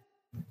that?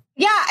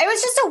 Yeah, it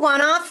was just a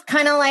one-off,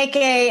 kind of like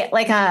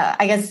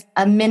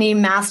a mini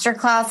master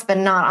class, but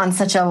not on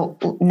such a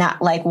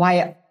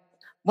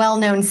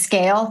well-known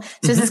scale.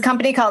 So it's this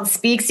company called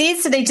Speaksy.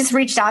 So they just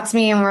reached out to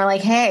me and were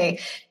like, "Hey,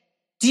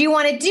 do you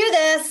want to do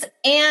this?"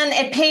 And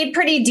it paid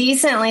pretty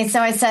decently. So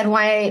I said,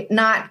 "Why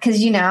not?"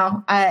 Because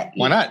why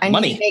not? I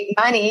money. Need to make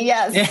money,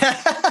 yes. Yeah.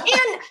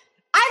 And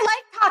I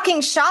like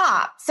talking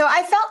shop, so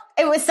I felt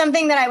it was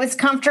something that I was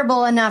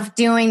comfortable enough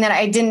doing that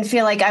I didn't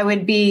feel like I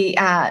would be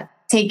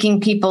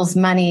taking people's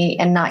money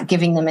and not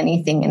giving them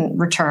anything in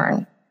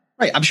return.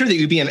 Right. I'm sure that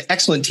you'd be an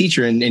excellent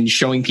teacher in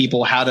showing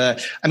people how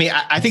to. I mean,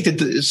 I think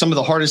that some of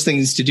the hardest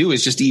things to do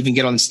is just to even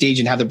get on stage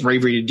and have the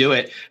bravery to do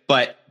it.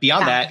 But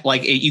beyond that,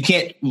 you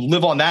can't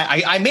live on that.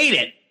 I made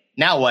it.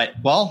 Now what?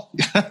 Well,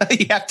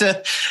 you have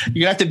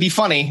to be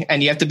funny,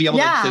 and you have to be able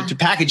to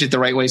package it the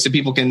right way so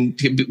people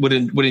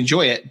would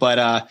enjoy it.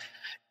 But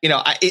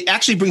it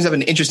actually brings up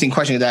an interesting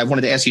question that I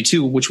wanted to ask you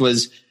too, which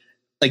was,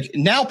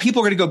 now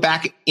people are going to go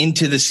back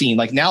into the scene.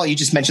 Now you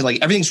just mentioned,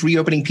 everything's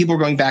reopening. People are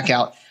going back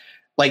out.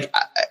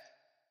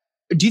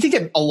 Do you think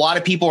that a lot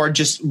of people are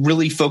just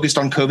really focused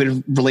on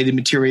COVID related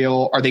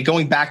material? Are they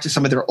going back to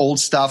some of their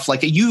old stuff?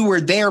 You were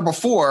there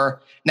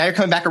before, now you're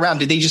coming back around.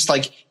 Did they just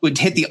would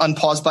hit the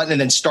unpause button and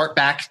then start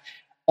back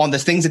on the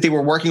things that they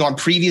were working on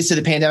previous to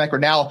the pandemic, or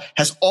now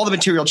has all the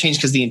material changed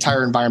because the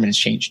entire environment has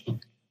changed?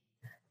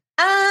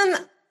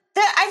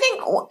 I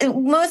think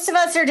most of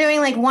us are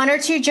doing one or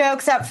two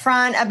jokes up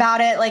front about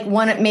it,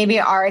 maybe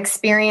our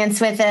experience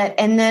with it.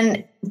 And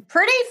then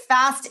pretty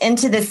fast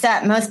into the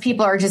set, most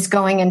people are just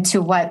going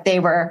into what they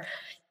were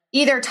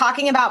either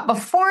talking about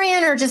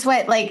beforehand or just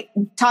what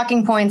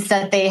talking points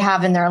that they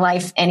have in their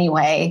life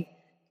anyway.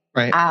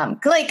 Right.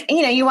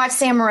 You watch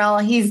Sam Morril,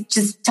 he's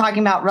just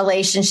talking about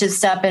relationship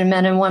stuff and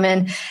men and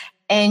women.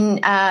 And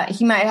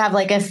he might have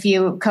a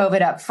few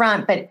COVID up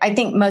front, but I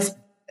think most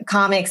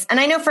comics, and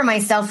I know for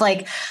myself,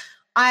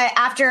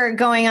 after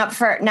going up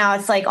for now,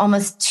 it's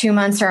almost 2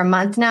 months or a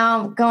month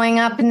now going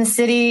up in the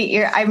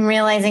city, I'm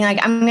realizing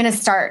I'm going to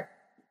start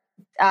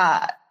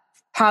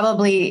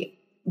probably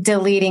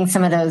deleting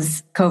some of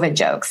those COVID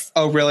jokes.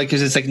 Oh, really?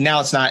 Because it's now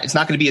it's not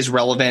going to be as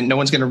relevant. No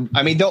one's going to.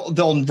 I mean,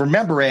 they'll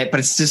remember it, but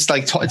it's just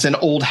it's an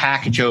old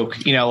hack joke.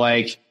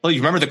 Oh, you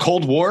remember the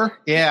Cold War?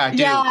 Yeah, I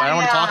do. Yeah, I don't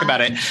want to talk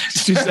about it.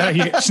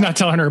 She's not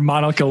telling her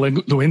Monica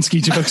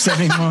Lewinsky jokes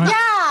anymore.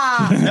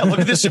 Yeah, look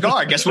at this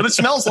cigar. Guess what it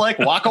smells like?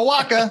 Waka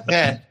waka.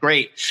 Yeah,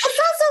 great. It's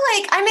also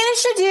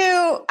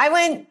I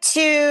went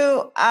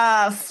to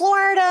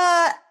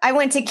Florida, I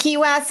went to Key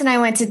West, and I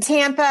went to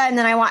Tampa, and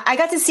then I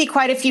got to see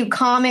quite a few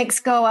comics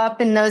go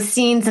up in those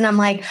scenes. And I'm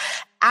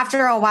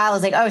after a while, I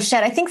was oh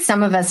shit, I think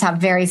some of us have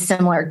very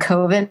similar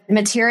COVID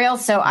material.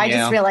 So I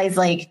just realized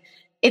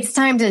it's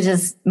time to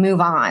just move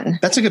on.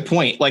 That's a good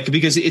point. Like,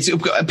 because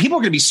people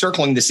are going to be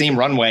circling the same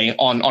runway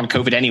on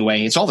COVID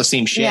anyway. It's all the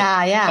same shit.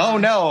 Yeah. Oh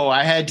no,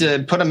 I had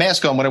to put a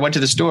mask on when I went to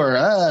the store.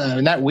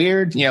 Isn't that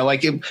weird? You know,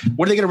 like,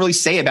 what are they going to really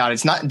say about it?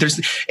 It's not,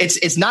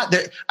 it's not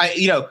that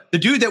the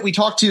dude that we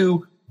talked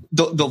to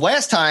the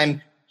last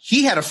time,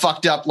 he had a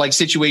fucked up like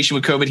situation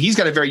with COVID. He's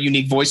got a very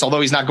unique voice,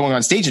 although he's not going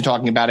on stage and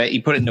talking about it. He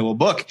put it into a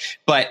book,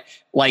 but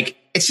like,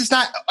 it's just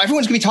not,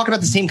 everyone's going to be talking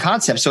about the same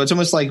concept. So it's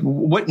almost like,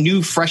 what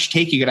new fresh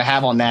take you're going to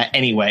have on that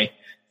anyway?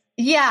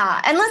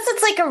 Yeah. Unless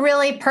it's like a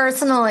really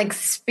personal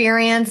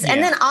experience. Yeah.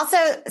 And then also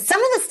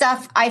some of the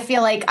stuff, I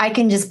feel like I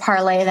can just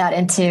parlay that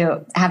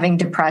into having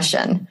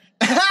depression.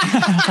 Because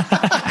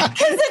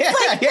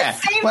it's the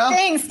same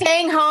thing,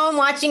 staying home,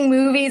 watching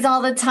movies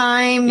all the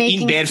time,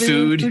 making eating bad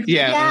food.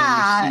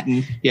 Yeah.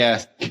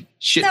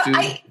 Shit food.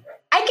 I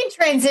can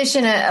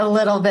transition it a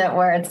little bit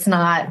where it's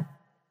not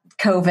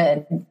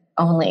COVID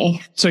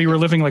only. So you were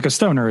living like a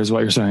stoner is what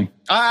you're saying.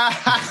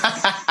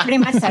 Pretty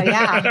much so,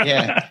 yeah.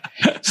 Yeah.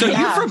 So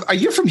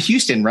you're from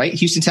Houston, right?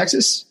 Houston,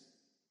 Texas?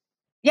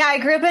 Yeah, I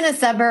grew up in a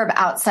suburb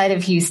outside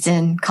of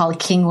Houston called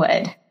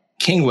Kingwood.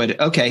 Kingwood.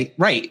 Okay.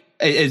 Right.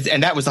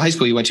 And that was the high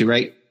school you went to,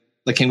 right?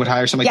 Like Kingwood High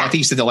or something? Yeah. I think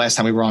you said the last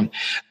time we were on.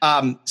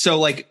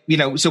 So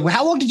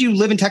how long did you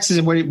live in Texas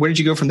and where did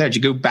you go from there? Did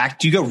you go back?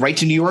 Do you go right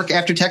to New York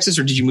after Texas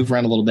or did you move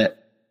around a little bit?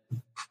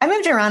 I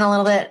moved around a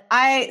little bit.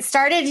 I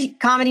started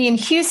comedy in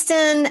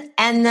Houston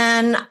and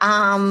then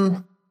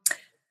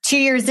 2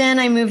 years in,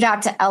 I moved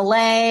out to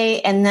LA.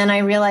 And then I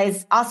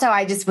realized also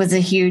I just was a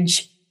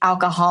huge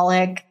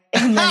alcoholic.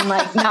 And then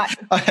like not.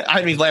 I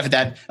didn't even laugh at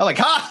that. I'm like,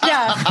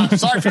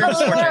 sorry for your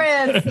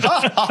hilarious.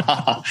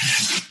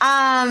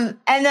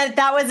 And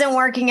that wasn't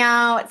working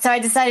out. So I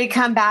decided to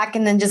come back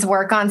and then just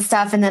work on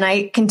stuff. And then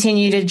I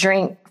continued to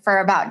drink for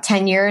about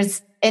 10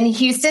 years in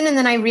Houston. And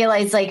then I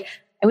realized like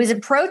I was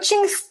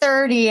approaching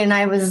 30 and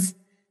I was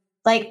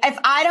like, if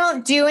I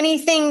don't do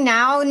anything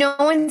now, no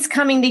one's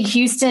coming to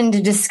Houston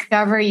to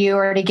discover you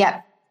or to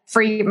get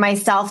for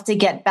myself to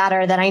get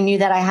better. That I knew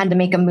that I had to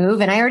make a move.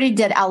 And I already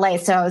did LA.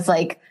 So I was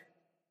like,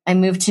 I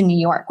moved to New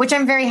York, which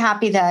I'm very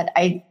happy that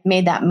I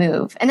made that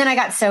move. And then I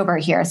got sober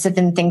here. So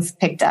then things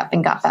picked up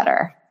and got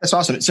better. That's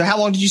awesome. So how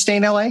long did you stay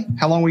in LA?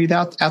 How long were you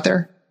out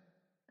there?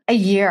 A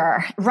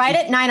year, right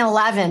at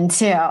 9/11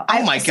 too.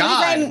 Oh my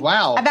God.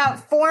 Wow.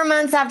 About 4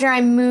 months after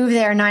I moved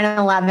there,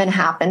 9/11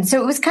 happened.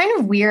 So it was kind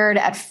of weird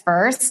at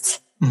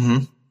first.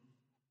 Mm-hmm.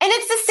 And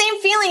it's the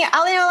same feeling.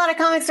 I know a lot of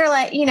comics are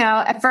like,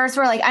 at first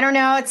we're like, I don't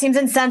know, it seems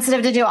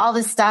insensitive to do all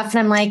this stuff. And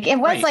I'm like, it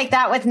was like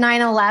that with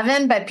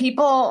 9/11, but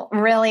people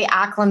really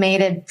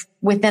acclimated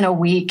within a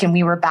week and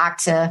people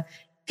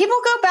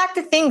go back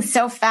to things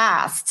so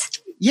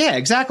fast. Yeah,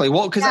 exactly.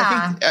 Well, because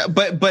I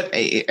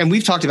think, and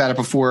we've talked about it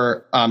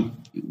before.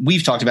 But we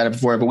talk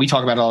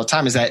about it all the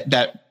time is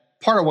that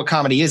part of what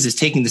comedy is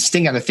taking the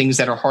sting out of things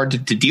that are hard to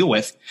deal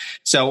with.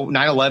 So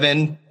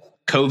 9/11,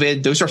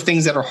 COVID, those are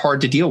things that are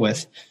hard to deal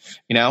with.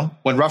 When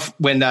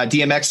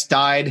DMX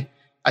died,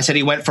 I said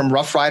he went from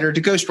Rough Rider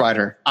to Ghost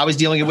Rider. I was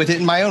dealing with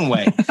it in my own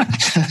way.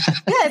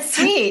 Yeah, it's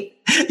sweet.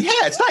 Yeah,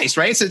 it's nice,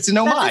 right? It's an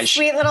homage. That's a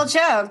sweet little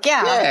joke.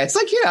 Yeah. Yeah, it's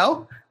like,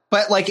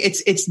 but like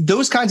it's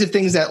those kinds of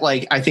things that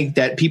like I think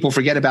that people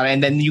forget about,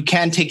 and then you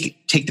can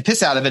take the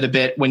piss out of it a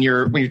bit when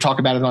you're talking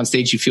about it on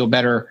stage. You feel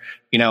better,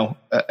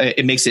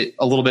 it makes it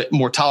a little bit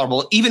more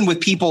tolerable, even with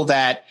people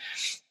that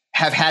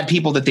have had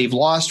people that they've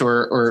lost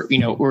or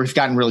have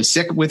gotten really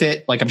sick with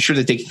it. Like I'm sure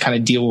that they can kind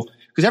of deal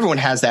because everyone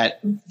has that,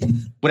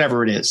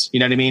 whatever it is. You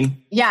know what I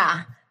mean?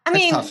 Yeah, I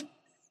mean. Tough.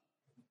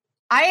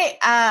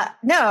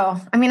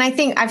 I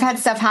think I've had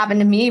stuff happen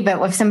to me, but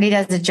if somebody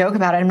does a joke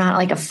about it, I'm not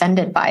like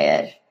offended by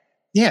it.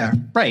 Yeah.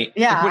 Right.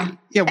 Yeah.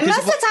 Like, and most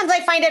of the times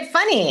I find it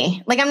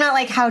funny. Like, I'm not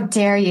like, how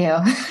dare you?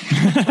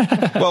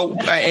 Well,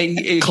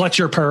 clutch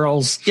your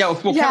pearls. Yeah.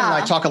 Well, Kevin and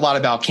I talk a lot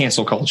about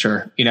cancel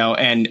culture,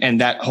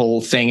 and that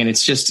whole thing. And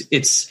it's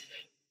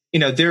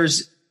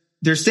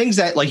there's things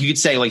that like you could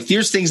say, like,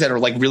 there's things that are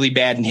like really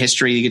bad in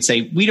history. You could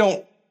say, we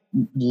don't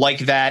like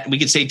that. We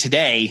could say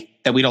today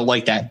that we don't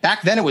like that.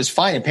 Back then it was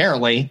fine.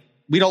 Apparently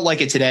we don't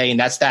like it today. And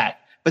that's that.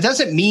 But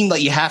doesn't mean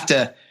that you have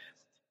to,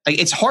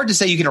 it's hard to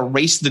say you can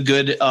erase the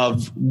good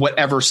of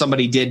whatever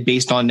somebody did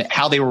based on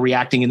how they were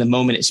reacting in the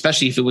moment,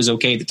 especially if it was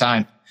okay at the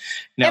time.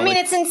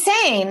 It's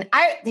insane.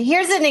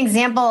 Here's an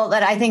example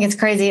that I think is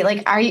crazy.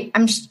 Like, I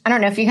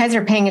don't know if you guys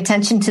are paying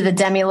attention to the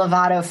Demi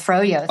Lovato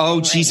Froyo.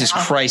 Oh, Jesus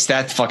Christ.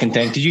 That fucking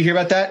thing. Did you hear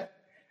about that?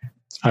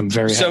 I'm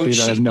very happy that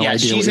I have no idea.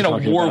 She's in a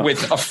war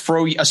with a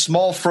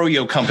small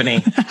Froyo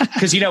company.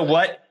 Because you know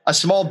what? A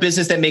small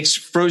business that makes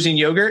frozen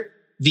yogurt,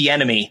 the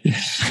enemy.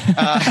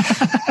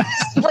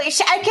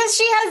 I guess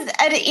she has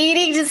an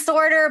eating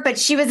disorder, but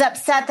she was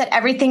upset that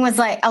everything was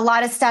like a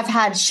lot of stuff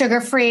had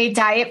sugar-free,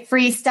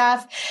 diet-free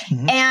stuff.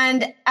 Mm-hmm.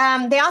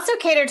 And they also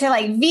cater to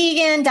like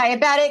vegan,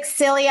 diabetics,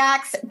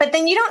 celiacs, but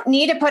then you don't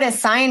need to put a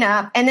sign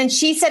up. And then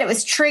she said it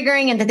was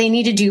triggering and that they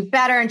need to do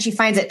better. And she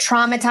finds it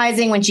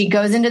traumatizing when she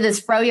goes into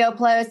this Froyo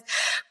place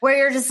where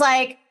you're just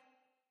like,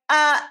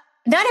 not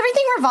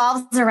everything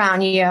revolves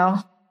around you.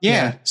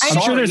 Yeah.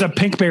 I'm sure there's a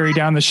Pinkberry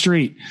down the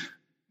street.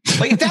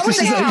 Like if that was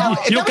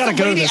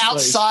a lady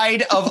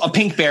outside of a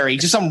Pinkberry,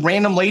 just some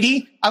random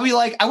lady, I'd be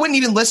like, I wouldn't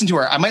even listen to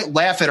her. I might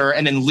laugh at her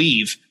and then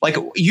leave. Like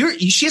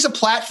she has a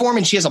platform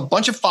and she has a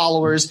bunch of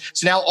followers.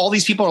 So now all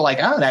these people are like,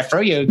 oh, that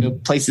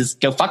Froyo places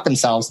go fuck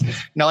themselves. You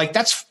know, like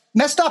that's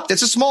messed up.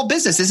 That's a small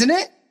business, isn't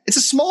it? It's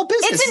a small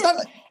business. It's a small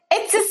business.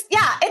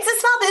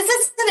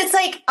 And it's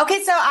like,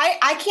 okay, so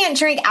I can't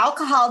drink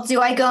alcohol. Do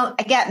I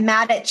get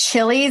mad at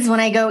Chili's when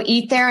I go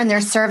eat there and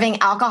they're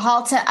serving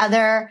alcohol to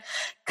other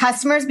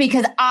customers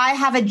because I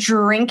have a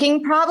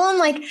drinking problem?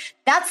 Like,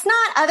 that's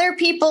not other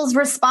people's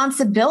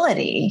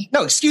responsibility.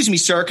 No, excuse me,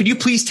 sir. Could you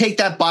please take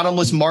that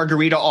bottomless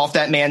margarita off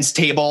that man's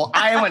table?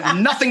 I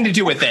want nothing to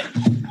do with it.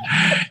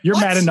 You're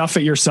mad enough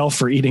at yourself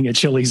for eating at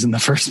Chili's in the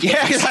first place.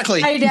 Yeah,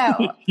 exactly. I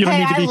know.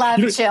 I love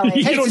Chili's.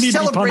 You don't need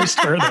to be punished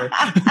further.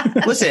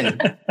 Listen,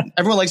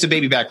 everyone likes a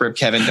baby back rib,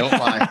 Kevin. Don't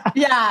lie.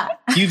 Yeah.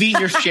 You've eaten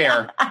your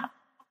share.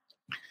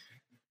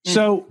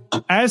 So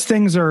as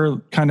things are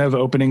kind of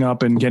opening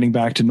up and getting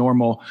back to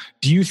normal,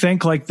 do you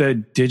think like the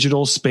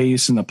digital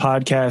space and the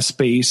podcast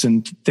space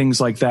and things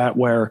like that,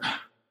 where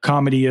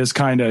comedy is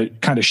kind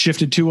of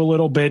shifted to a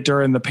little bit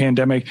during the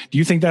pandemic, do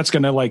you think that's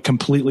going to like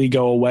completely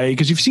go away?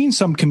 Because you've seen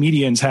some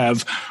comedians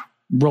have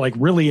like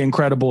really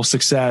incredible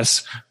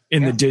success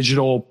in the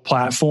digital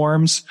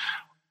platforms,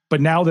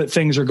 but now that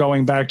things are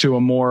going back to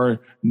a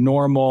more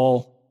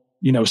normal,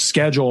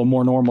 schedule, a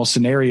more normal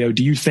scenario,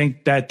 do you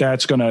think that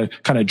that's going to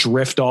kind of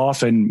drift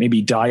off and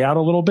maybe die out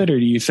a little bit? Or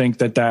do you think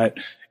that that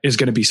is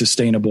going to be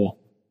sustainable?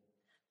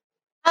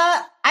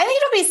 I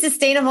think it'll be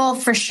sustainable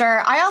for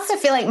sure. I also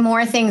feel like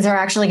more things are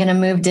actually going to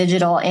move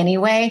digital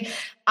anyway.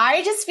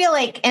 I just feel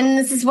like, and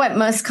this is what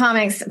most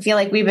comics feel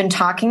like we've been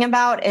talking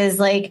about, is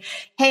like,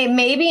 hey,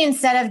 maybe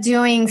instead of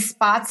doing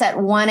spots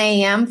at 1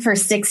 a.m. for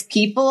 6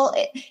 people,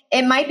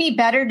 it might be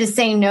better to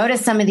say no to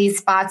some of these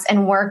spots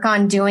and work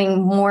on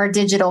doing more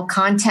digital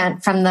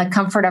content from the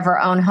comfort of our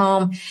own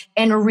home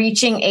and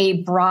reaching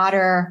a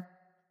broader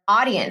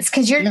audience,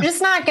 because you're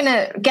just not going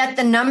to get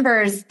the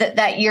numbers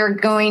that you're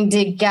going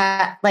to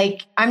get.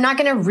 Like, I'm not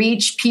going to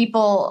reach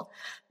people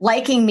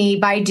liking me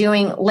by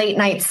doing late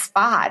night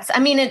spots. I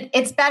mean,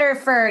 it's better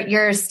for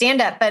your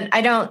stand-up, but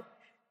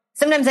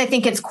sometimes I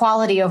think it's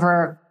quality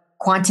over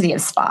quantity of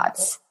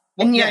spots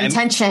and your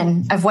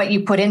intention of what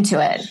you put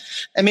into it.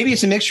 And maybe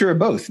it's a mixture of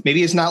both.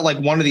 Maybe it's not like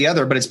one or the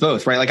other, but it's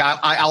both, right? Like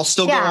I'll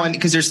still go on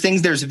because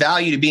there's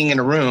value to being in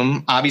a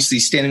room, obviously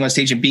standing on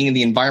stage and being in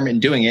the environment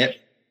and doing it.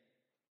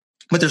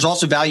 But there's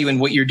also value in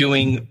what you're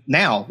doing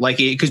now,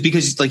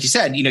 because like you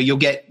said, you'll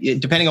get,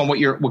 depending on what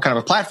kind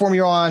of a platform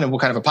you're on and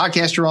what kind of a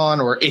podcast you're on,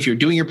 or if you're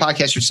doing your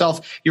podcast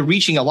yourself, you're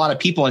reaching a lot of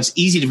people and it's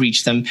easy to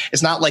reach them.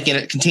 It's not like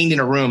contained in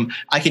a room.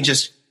 I can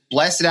just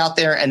blast it out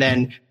there and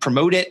then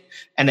promote it,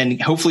 and then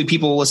hopefully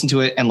people will listen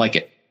to it and like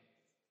it.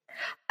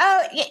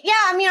 Oh yeah,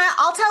 I mean,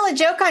 I'll tell a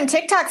joke on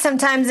TikTok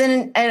sometimes,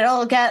 and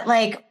it'll get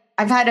like,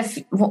 I've had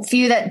a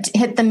few that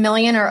hit the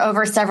million or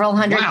over several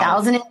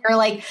 100,000. And you're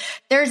like,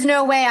 there's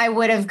no way I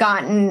would have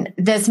gotten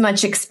this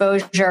much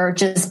exposure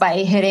just by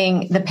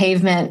hitting the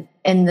pavement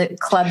in the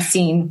club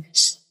scene.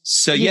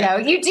 So,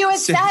 you do a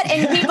set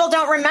and people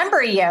don't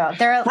remember you.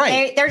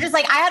 They're just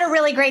like, I had a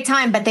really great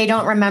time, but they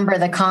don't remember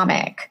the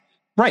comic.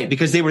 Right,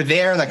 because they were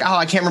there, like, oh,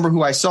 I can't remember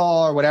who I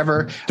saw or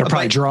whatever. They're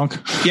probably drunk.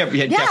 Yeah,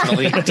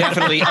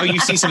 definitely. Oh, you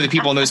see some of the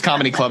people in those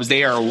comedy clubs.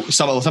 They are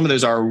some of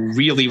those are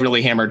really,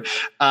 really hammered.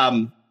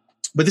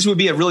 But this would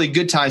be a really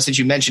good time, since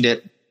you mentioned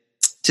it,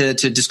 to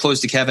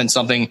disclose to Kevin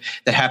something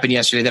that happened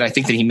yesterday that I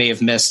think that he may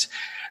have missed.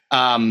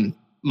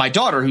 My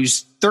daughter,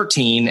 who's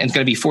 13 and is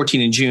going to be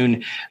 14 in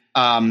June,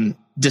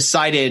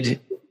 decided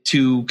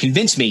to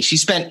convince me.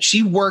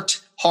 She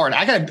worked hard.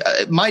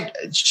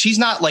 She's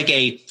not like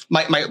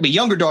my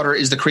younger daughter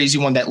is the crazy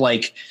one that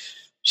like,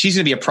 she's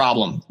going to be a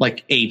problem,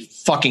 like a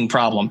fucking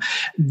problem.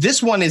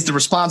 This one is the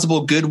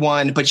responsible, good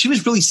one, but she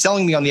was really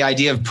selling me on the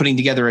idea of putting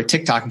together a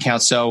TikTok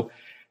account. So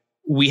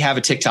we have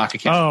a TikTok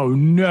account. Oh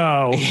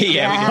no.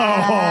 Yeah.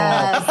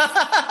 Yes.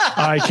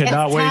 I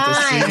cannot wait to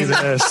see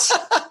this.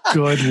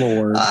 Good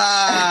Lord.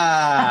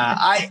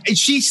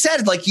 She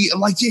said like,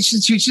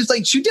 she's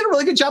like, she did a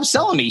really good job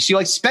selling me. She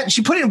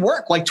put in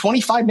work like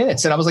 25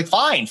 minutes, and I was like,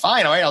 fine. All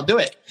right, I'll do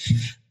it.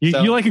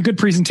 You like a good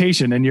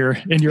presentation in your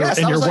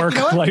work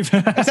life.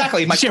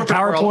 Exactly. My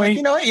PowerPoint. Like,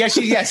 you know what? Yeah.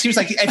 She was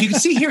like, if you can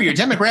see here, your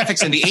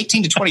demographics in the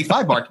 18 to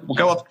 25 mark will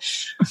go up.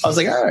 I was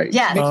like, all right.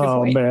 Yeah.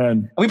 Oh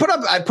man. I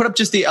put up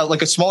just the,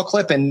 like a small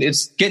clip, and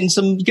it's getting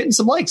some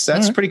likes.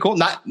 That's pretty cool.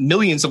 Not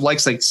millions of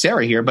likes like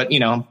Sarah here, but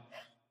yeah,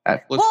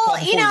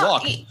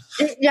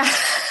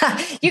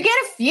 you get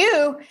a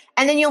few,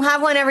 and then you'll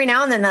have one every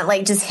now and then that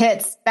like just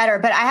hits better.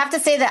 But I have to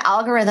say the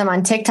algorithm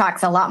on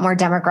TikTok's a lot more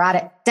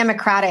democratic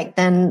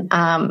than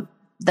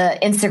the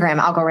Instagram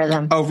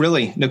algorithm. Oh,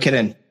 really? No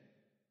kidding.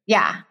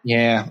 Yeah.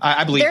 Yeah,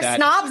 I believe There's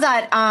snobs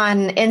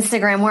on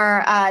Instagram,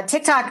 where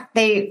TikTok,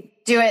 they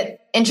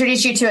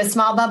introduce you to a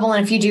small bubble,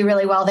 and if you do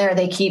really well there,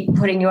 they keep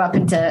putting you up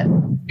into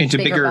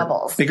bigger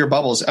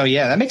bubbles. Oh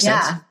yeah, that makes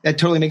sense. That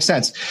totally makes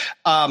sense.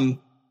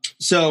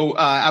 So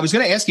I was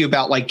going to ask you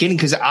about like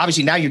because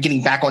obviously now you're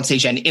getting back on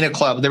stage and in a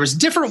club. There was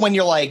different when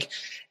you're like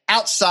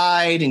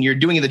outside and you're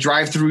doing the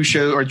drive-through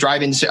show or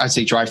drive-in, I'd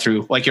say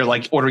drive-through, like you're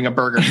like ordering a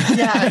burger.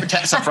 Yeah.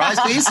 Some fries,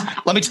 please.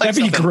 Let me tell you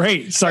something. That'd be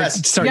great. Start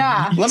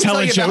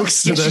telling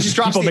jokes to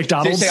the people at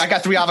McDonald's. I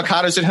got 3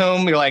 avocados at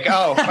home. You're like,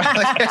 oh,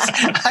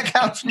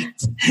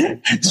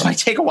 this might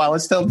take a while.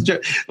 Let's tell them the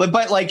joke.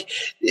 But like,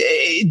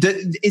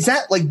 is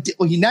that like,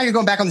 now you're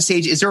going back on the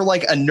stage. Is there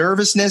like a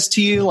nervousness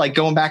to you, like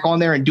going back on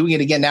there and doing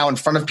it again now in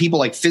front of people,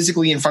 like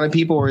physically in front of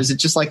people? Or is it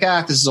just like,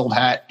 this is old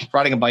hat,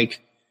 riding a bike?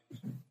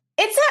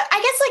 It's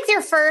I guess like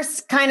your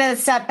first kind of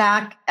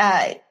setback.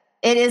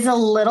 It is a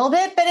little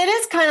bit, but it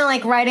is kind of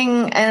like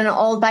riding an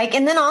old bike.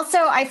 And then also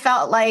I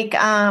felt like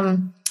I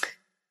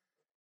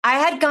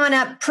had gone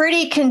up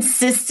pretty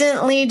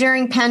consistently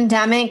during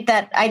pandemic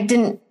that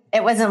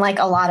it wasn't like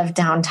a lot of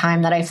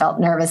downtime that I felt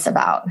nervous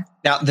about.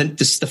 Now,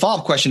 the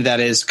follow-up question to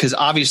that is, because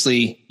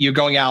obviously you're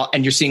going out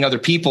and you're seeing other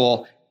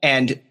people.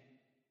 And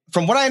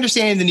from what I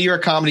understand in the New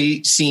York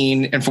comedy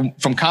scene and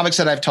from comics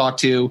that I've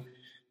talked to,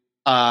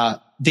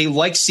 they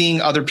like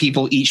seeing other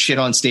people eat shit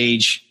on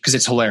stage because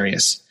it's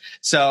hilarious.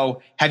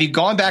 So have you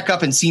gone back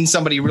up and seen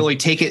somebody really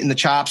take it in the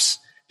chops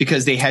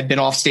because they had been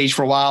off stage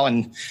for a while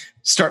and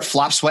start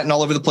flop sweating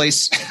all over the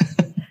place?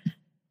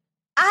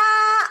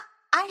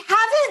 I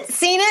haven't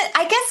seen it.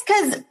 I guess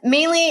because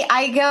mainly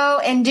I go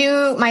and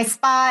do my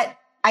spot.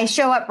 I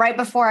show up right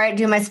before I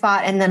do my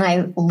spot and then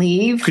I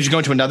leave. Because you're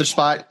going to another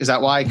spot? Is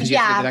that why? Because you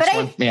have to do the next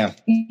one? Yeah.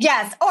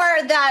 Yes.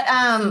 Or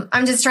that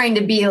I'm just trying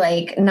to be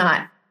like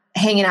not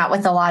hanging out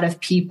with a lot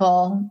of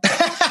people.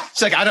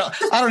 It's like, I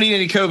don't need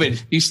any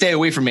COVID. You stay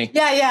away from me.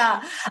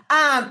 Yeah.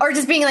 Or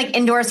just being like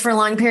indoors for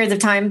long periods of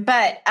time.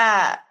 But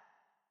I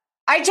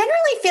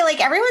generally feel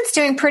like everyone's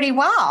doing pretty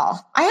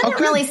well. I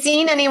haven't really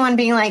seen anyone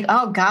being like,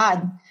 oh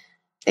God,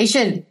 they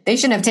shouldn't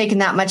have taken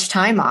that much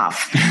time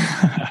off.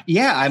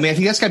 Yeah. I mean, I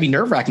think that's gotta be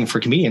nerve wracking for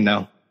a comedian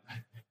though.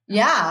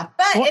 Yeah.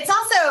 But it's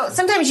also,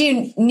 sometimes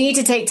you need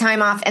to take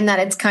time off and that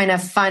it's kind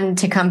of fun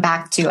to come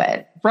back to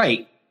it.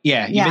 Right.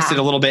 Yeah, you missed it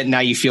a little bit, and now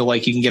you feel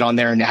like you can get on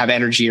there and have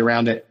energy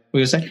around it. What were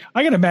you saying?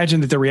 I can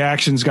imagine that the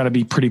reaction's got to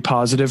be pretty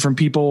positive from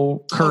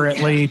people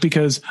currently,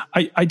 because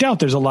I doubt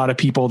there's a lot of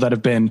people that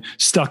have been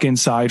stuck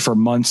inside for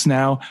months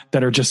now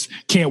that are just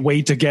can't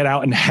wait to get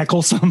out and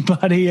heckle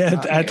somebody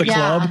at the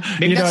club.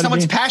 Maybe that's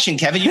someone's passion,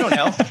 Kevin. You don't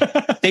know.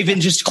 They've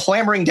been just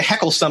clamoring to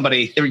heckle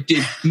somebody. They're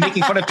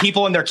making fun of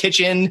people in their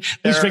kitchen.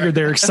 Just figured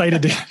they're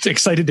excited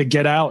to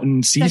get out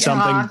and see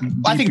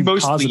something. I think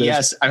mostly, positive.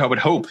 Yes. I would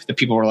hope that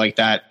people were like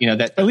that. You know,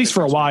 that at least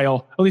for a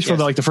while, at least for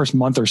like the first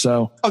month or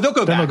so. Oh, they'll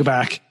go back. They'll go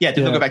back. Yeah,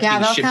 they'll go back to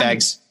being shit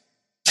bags.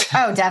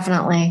 Oh,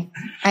 definitely.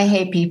 I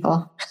hate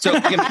people. So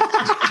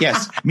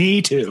yes,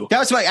 me too. That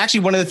was actually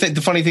one of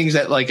the funny things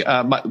that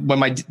when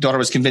my daughter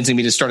was convincing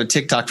me to start a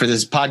TikTok for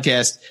this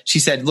podcast, she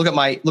said, look at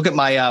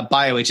my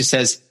bio. It just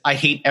says, I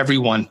hate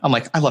everyone. I'm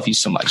like, I love you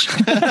so much.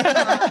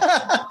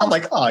 I'm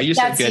like, oh, you're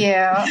so good.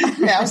 That's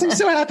you. Yeah, I was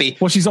so happy.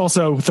 Well, she's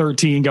also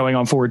 13 going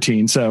on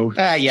 14. So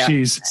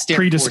she's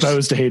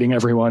predisposed to hating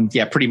everyone.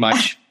 Yeah, pretty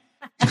much.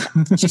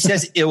 She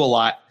says ill a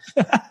lot.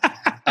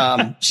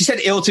 She said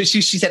ill too.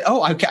 She said,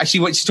 she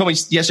told me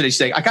yesterday,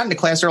 she's like, I got into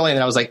class early. And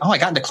then I was like, I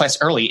got into class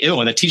early. Ew.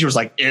 And the teacher was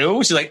like,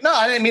 ew. She's like, no,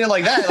 I didn't mean it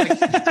like that. Like,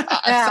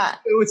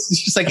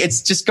 it's just like,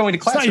 it's just going to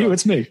class. It's not you,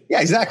 it's me.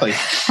 Yeah, exactly.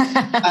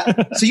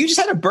 So you just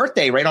had a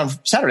birthday right on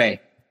Saturday.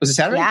 Was it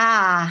Saturday?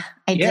 Yeah,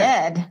 I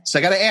did. So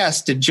I got to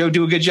ask, did Joe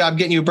do a good job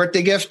getting you a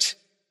birthday gift?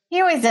 He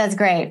always does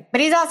great,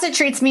 but he also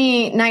treats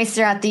me nice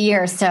throughout the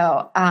year.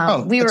 So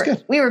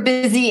we were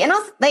busy, and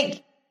also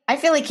I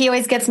feel like he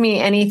always gets me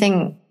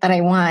anything that I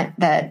want.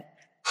 That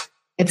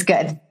it's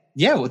good.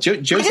 Yeah, well,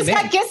 Joe's I just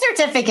got gift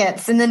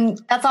certificates, and then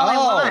that's all I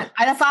want.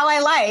 That's all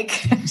I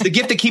like. It's the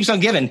gift that keeps on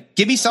giving.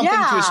 Give me something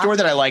to a store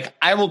that I like.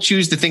 I will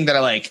choose the thing that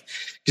I like.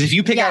 Because if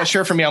you pick out a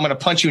shirt for me, I'm going to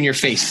punch you in your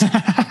face.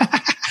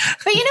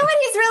 But you know what?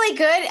 He's really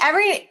good.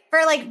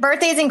 For like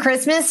birthdays and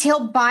Christmas,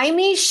 he'll buy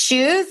me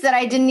shoes that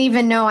I didn't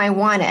even know I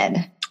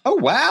wanted. Oh,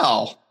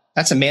 wow.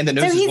 That's a man that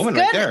knows his woman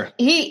right there.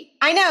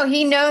 I know.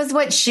 He knows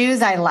what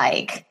shoes I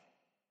like.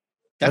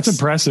 That's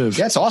impressive.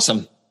 That's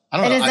awesome. I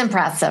don't know. It is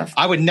impressive.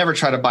 I would never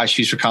try to buy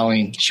shoes for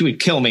Colleen. She would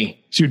kill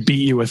me. She would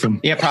beat you with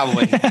them. Yeah,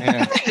 probably.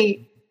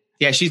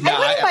 Yeah, she's not. I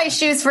wouldn't buy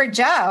shoes for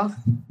Joe.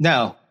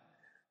 No.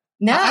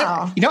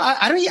 I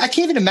can't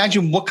even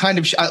imagine what kind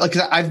of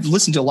I've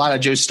listened to a lot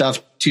of Joe's stuff.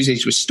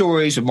 Tuesdays with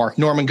Stories with Mark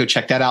Norman. Go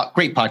check that out.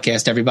 Great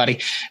podcast,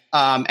 everybody.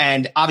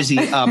 And obviously,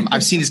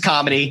 I've seen his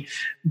comedy,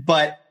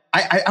 but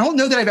I don't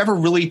know that I've ever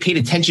really paid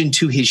attention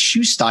to his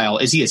shoe style.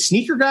 Is he a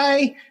sneaker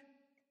guy?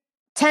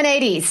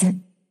 1080s.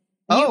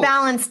 New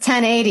Balance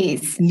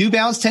 1080s. New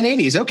Balance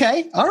 1080s.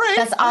 Okay. All right.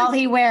 That's all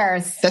he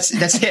wears. That's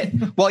it.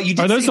 Well, you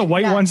did Are those the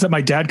white ones that my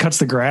dad cuts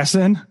the grass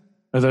in?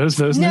 Are those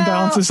New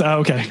Balances? Oh,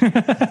 okay.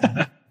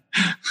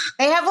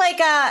 They have like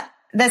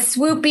the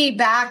swoopy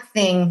back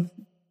thing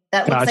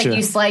that looks like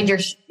you slide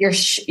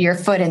your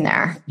foot in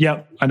there.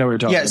 Yep, I know what you're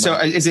talking about. So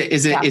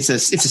it's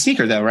a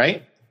sneaker though,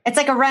 right? It's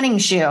like a running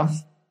shoe.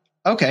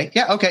 Okay.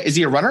 Yeah. Okay. Is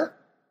he a runner?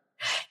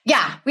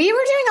 Yeah, we were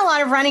doing a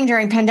lot of running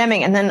during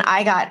pandemic, and then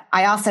I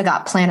also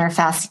got plantar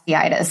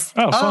fasciitis.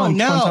 Oh, fun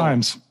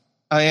times.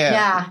 Oh yeah.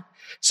 Yeah.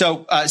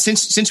 So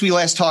since we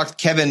last talked,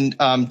 Kevin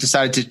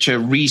decided to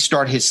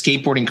restart his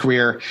skateboarding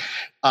career.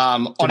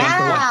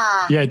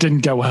 It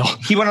didn't go well.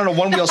 He went on a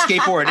one-wheel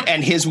skateboard,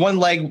 and his one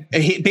leg,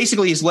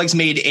 basically his legs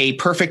made a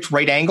perfect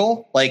right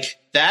angle, like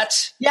that.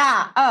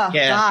 Yeah. Oh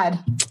God.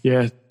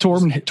 Yeah.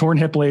 Torn hip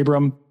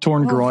labrum,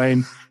 torn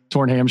groin,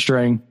 torn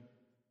hamstring.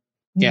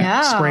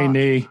 Yeah. Sprained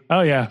knee.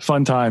 Oh yeah.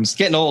 Fun times.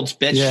 Getting old,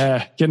 bitch.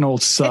 Yeah. Getting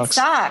old sucks. It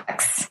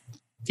sucks.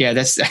 Yeah.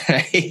 That's.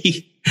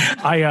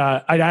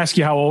 I'd ask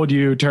you how old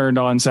you turned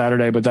on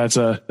Saturday, but that's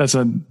a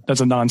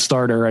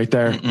non-starter right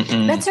there.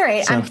 That's all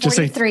right. So I'm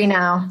 43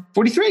 now.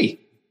 43.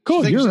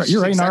 Cool.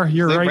 You're right in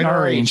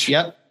our range.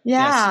 Yep.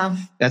 Yeah.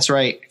 Yes, that's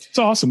right. It's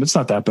awesome. It's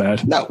not that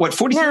bad. No, what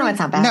 43? No, it's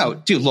not bad. No,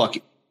 dude, look.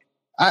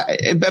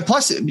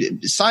 Plus,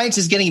 science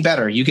is getting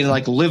better. You can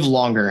live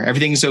longer.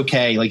 Everything's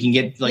okay. Like you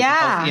can get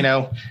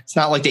health, it's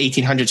not like the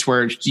 1800s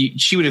where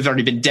she would have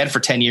already been dead for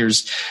 10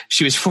 years.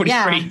 She was 43.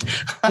 Yeah.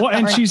 Well,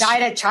 and she's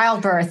died at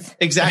childbirth.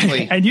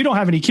 Exactly. And you don't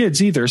have any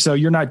kids either, so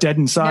you're not dead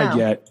inside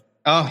yet.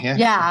 Oh yeah,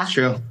 that's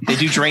true. They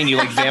do drain you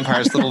like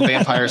vampires, little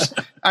vampires.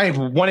 I have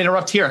one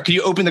interrupt here. Could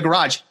you open the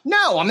garage?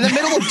 No, I'm in the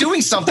middle of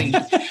doing something.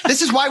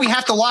 This is why we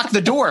have to lock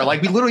the door.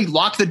 Like we literally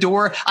lock the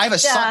door. I have a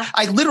sign.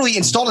 I literally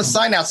installed a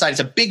sign outside. It's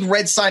a big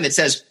red sign that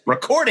says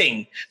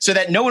recording so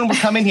that no one will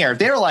come in here.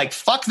 They're like,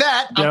 fuck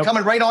that. I'm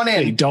coming right on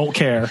in. They don't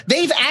care.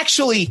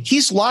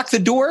 He's locked the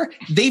door.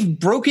 They've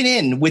broken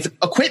in with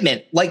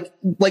equipment like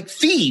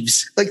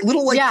thieves, like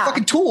little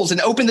fucking tools and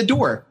opened the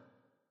door.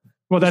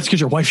 Well, that's because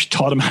your wife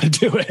taught him how to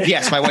do it.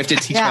 Yes, my wife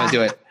did teach me how to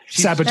do it.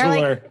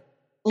 Saboteur.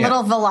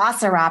 Little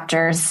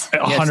velociraptors.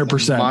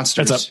 100%.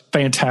 Monsters. That's a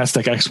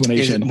fantastic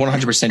explanation.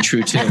 100%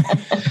 true too.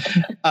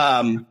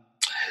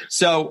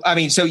 So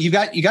you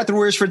got the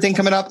Royersford thing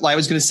coming up. Like I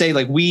was going to say,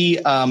 like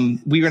we're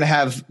going to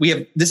have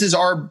this is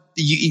our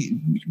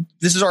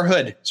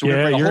hood. So we're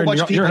going to bring a whole bunch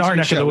of people. You're in our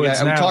neck of the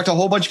woods now. We talked to a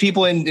whole bunch of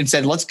people and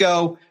said, let's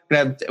go.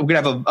 We're gonna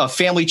have a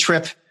family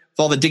trip with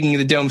all the Digging of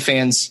the Dome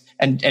fans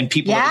and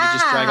people that we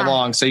just drag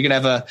along. So you're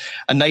going to have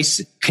a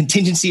nice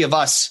contingency of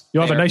us.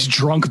 You'll have a nice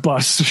drunk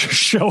bus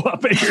show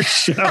up at your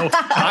show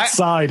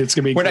outside. It's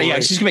going to be great.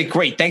 It's just going to be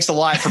great. Thanks a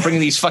lot for bringing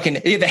these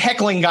the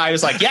heckling guy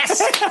was like,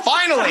 yes,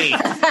 finally,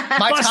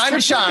 my time to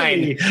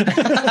shine.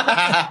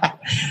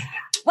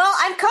 Well,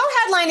 I'm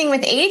co-headlining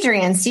with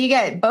Adrian, so you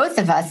get both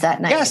of us that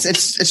night. Yes,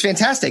 it's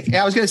fantastic.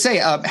 Yeah, I was going to say,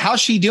 how's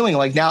she doing?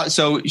 Like now,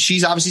 so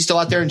she's obviously still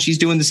out there and she's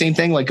doing the same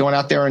thing, like going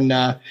out there and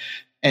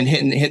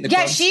hitting the clubs.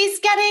 Yeah, she's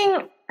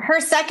getting her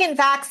second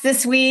vax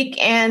this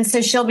week, and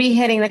so she'll be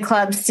hitting the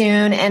club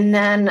soon. And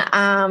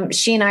then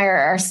she and I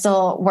are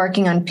still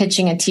working on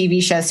pitching a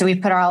TV show, so we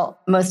put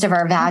most of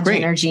our vag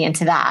energy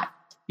into that.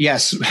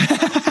 Yes,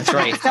 that's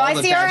right. So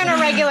I see her on a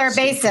regular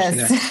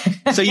basis.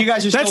 So you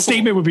guys are that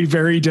statement would be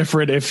very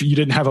different if you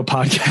didn't have a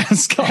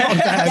podcast called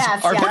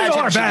Vag.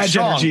 Our vag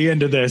energy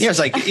into this. Yeah, it's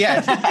like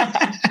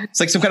it's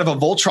like some kind of a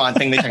Voltron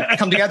thing. They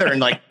come together and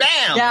like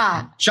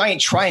bam,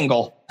 giant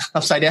triangle,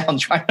 upside down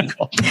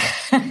triangle.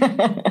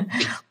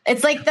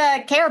 It's like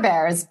the Care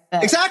Bears.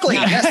 Exactly.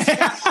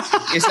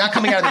 Yes. It's not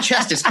coming out of the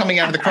chest; it's coming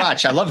out of the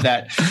crotch. I love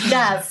that.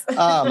 Yes.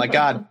 Oh my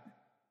God.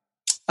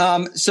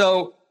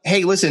 So.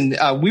 Hey, listen,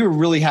 we were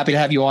really happy to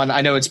have you on.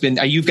 I know it's been,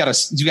 you've got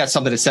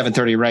something at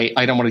 7:30, right?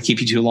 I don't want to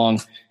keep you too long.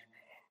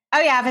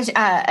 Oh yeah. I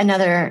have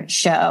another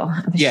show.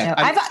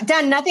 I've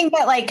done nothing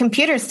but like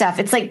computer stuff.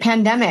 It's like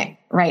pandemic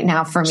right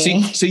now for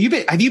me. So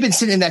have you been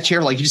sitting in that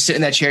chair? Like you just sit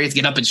in that chair, you have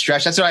to get up and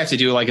stretch. That's what I have to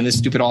do like in this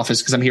stupid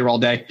office because I'm here all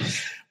day.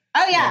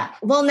 Oh yeah.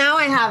 Well, now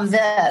I have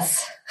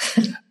this.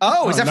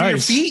 Oh, is that for your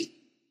feet?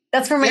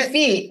 That's for my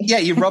feet. Yeah,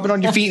 you rub it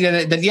on your feet,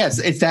 and then yes,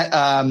 it's that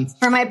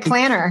for my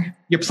plantar.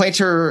 Your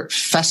plantar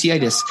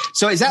fasciitis.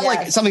 So is that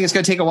like something that's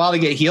going to take a while to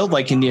get healed?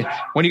 Like, when are you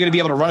going to be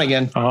able to run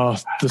again? Oh,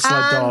 the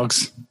sled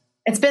dogs.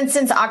 It's been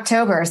since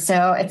October,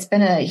 so it's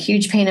been a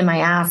huge pain in my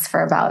ass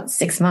for about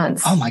 6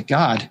 months. Oh my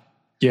God.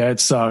 Yeah,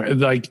 it's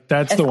like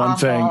that's the one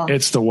thing.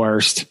 It's the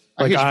worst.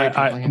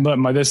 Like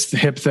but this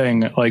hip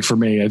thing, like for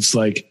me, it's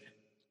like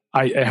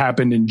it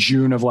happened in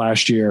June of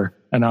last year,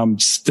 and I'm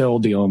still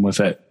dealing with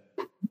it.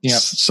 Yeah,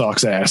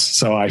 sucks ass.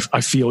 So I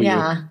feel you.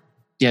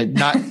 Yeah,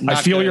 not I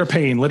feel your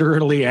pain,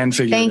 literally and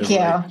figuratively.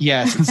 Thank you.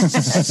 Yeah,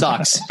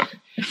 sucks.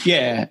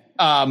 Yeah.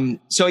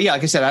 So yeah,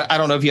 like I said, I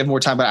don't know if you have more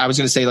time, but I was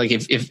going to say like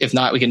if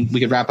not, we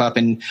could wrap up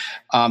and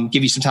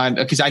give you some time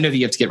because I know that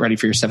you have to get ready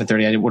for your 7:30. I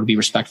didn't want to be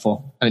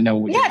respectful. I didn't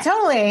know.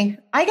 Totally.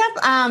 I got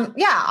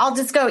I'll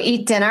just go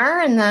eat dinner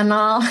and then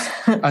I'll.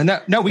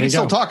 No, we can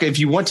still talk if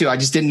you want to. I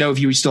just didn't know if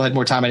you still had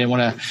more time. I didn't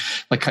want to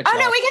like cut. Oh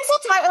no, we can still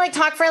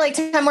talk for like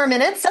 10 more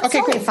minutes. That's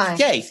totally fine.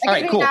 Yay! All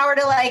right, cool. An hour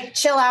to like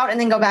chill out and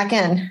then go back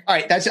in. All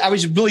right, I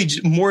was really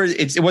more.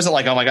 It wasn't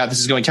like, oh my God, this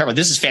is going terrible.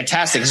 This is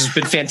fantastic. This has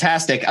been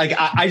fantastic.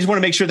 I just want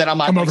to make sure that I'm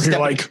not. Come over here,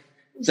 like.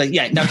 It's like,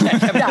 no,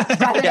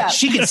 Kevin,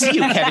 she can see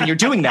you, Kevin. You're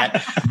doing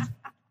that.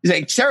 He's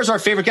like, Sarah's our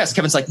favorite guest.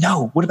 Kevin's like,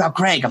 no, what about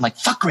Greg? I'm like,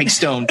 fuck Greg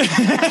Stone.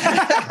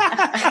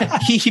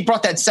 He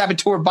brought that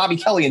saboteur Bobby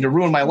Kelly in to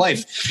ruin my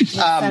life.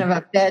 Son of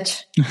a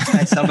bitch.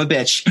 That son of a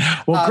bitch.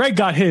 Well, Greg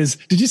got his.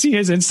 Did you see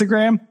his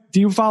Instagram? Do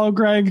you follow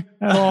Greg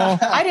at all?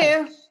 I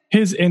do.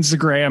 his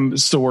Instagram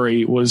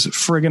story was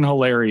friggin'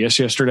 hilarious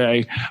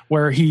yesterday,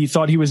 where he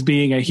thought he was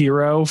being a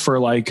hero for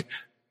like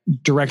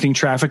directing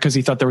traffic because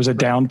he thought there was a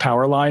down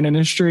power line in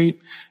his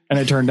street, and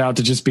it turned out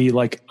to just be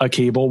like a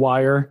cable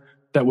wire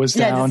that was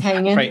down.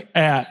 Right.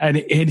 And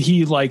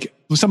he like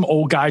some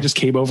old guy just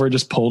came over and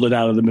just pulled it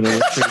out of the middle of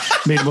the street,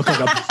 made him look like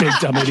a big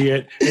dumb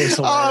idiot.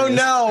 Oh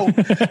no,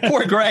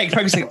 poor Greg.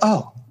 Greg was like,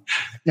 oh,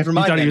 never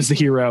mind. He thought he was the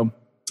hero.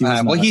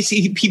 Well,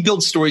 he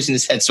builds stories in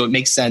his head, so it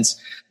makes sense.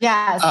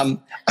 Yeah.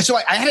 So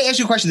I had to ask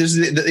you a question. This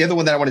is the other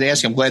one that I wanted to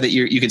ask you. I'm glad that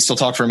you can still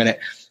talk for a minute.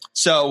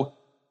 So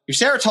you're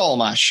Sarah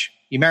Tollemache.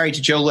 You're married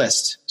to Joe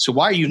List. So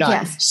why are you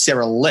not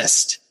Sarah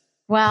List?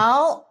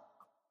 Well,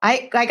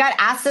 I got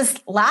asked this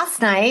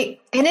last night,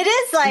 and it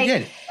is like,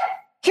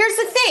 here's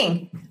the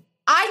thing.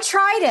 I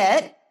tried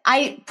it.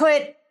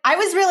 I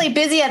was really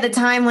busy at the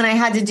time when I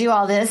had to do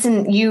all this,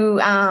 and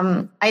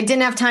I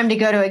didn't have time to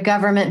go to a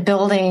government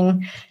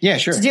building to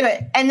do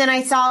it. And then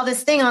I saw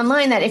this thing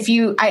online that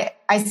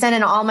I sent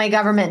in all my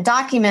government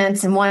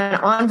documents in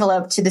one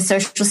envelope to the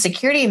Social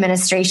Security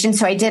Administration.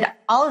 So I did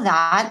all of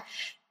that,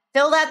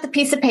 filled out the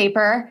piece of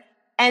paper,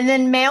 and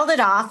then mailed it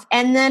off,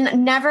 and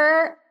then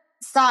never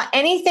saw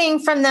anything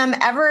from them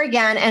ever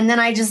again. And then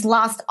I just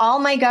lost all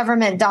my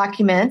government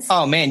documents.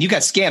 Oh man, you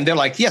got scammed. They're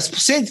like, yes,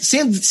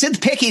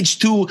 send package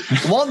to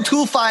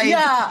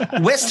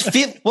 125 West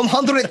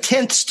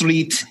 110th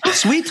Street,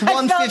 Suite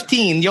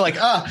 115. You're like,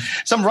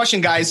 some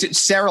Russian guys,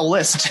 Sarah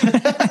List.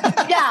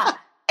 Yeah.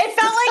 It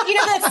felt like,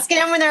 that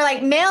scam when they're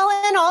like, mail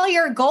in all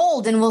your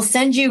gold and we'll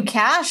send you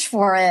cash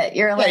for it.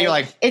 You're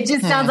like, it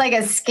just sounds like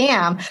a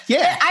scam.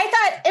 Yeah. I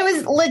thought it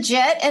was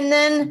legit. And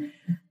then,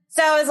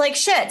 so I was like,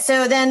 shit.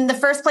 So then the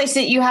first place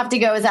that you have to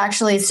go is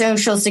actually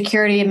Social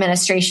Security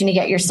Administration to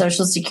get your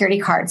Social Security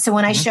card. So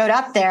when I showed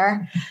up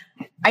there,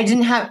 I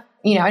didn't have,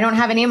 I don't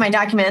have any of my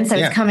documents. I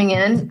was coming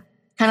in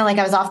kind of like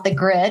I was off the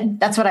grid.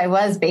 That's what I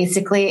was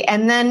basically.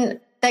 And then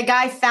the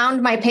guy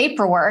found my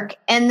paperwork,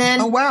 and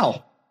then, oh,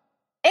 wow.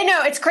 And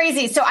no, it's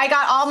crazy. So I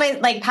got all my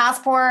like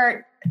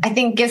passport, I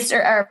think gifts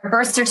or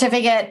birth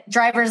certificate,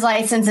 driver's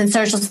license, and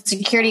Social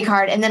Security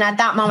card. And then at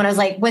that moment, I was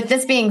like, with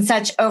this being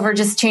such over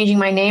just changing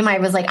my name, I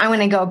was like, I'm going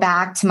to go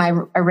back to my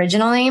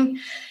original name.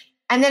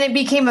 And then it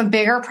became a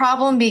bigger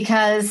problem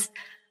because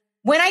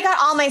when I got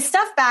all my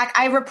stuff back,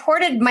 I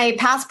reported my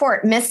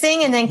passport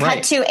missing, and then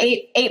cut to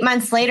eight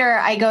months later,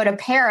 I go to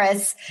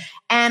Paris.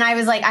 And I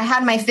was like, I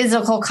had my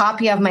physical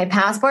copy of my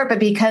passport, but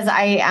because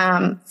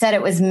I said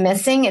it was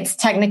missing, it's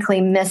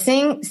technically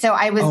missing. So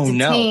I was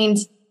detained.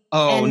 No.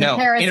 Oh, no.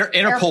 Interpol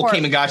airport.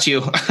 came and got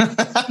you.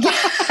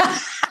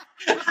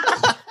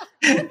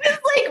 It's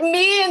like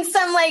me and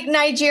some like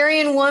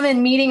Nigerian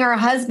woman meeting her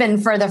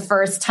husband for the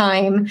first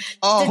time.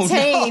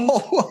 Detained.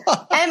 No.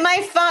 And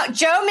my phone,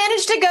 Joe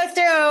managed to go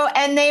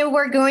through, and they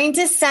were going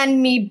to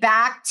send me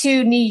back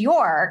to New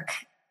York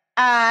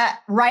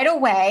right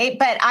away.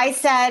 But I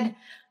said,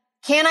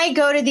 can I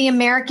go to the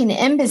American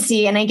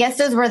Embassy? And I guess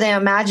those were the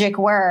magic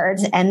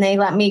words. And they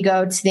let me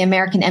go to the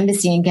American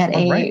Embassy and get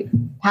a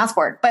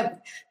passport.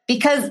 But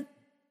because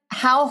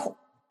how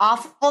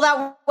awful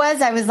that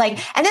was, I was like,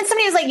 and then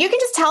somebody was like, you can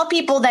just tell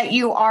people that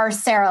you are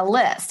Sarah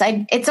List.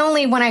 It's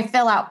only when I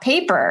fill out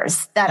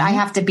papers that I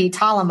have to be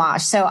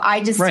Tollemache. So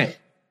I just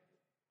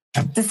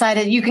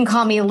decided you can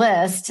call me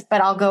List,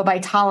 but I'll go by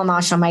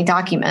Tollemache on my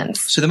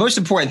documents. So the most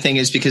important thing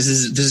is, because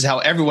this is how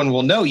everyone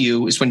will know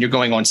you, is when you're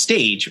going on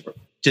stage.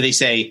 Do they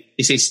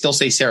still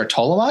say Sarah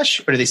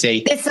Tollemache, or do they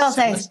say? They still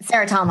say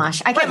Sarah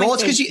Tollemache. I can't. Well,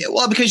 it's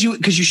because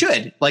you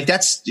should, like,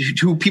 that's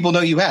who people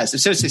know you as.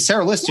 If so, say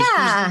Sarah List.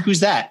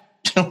 Who's that?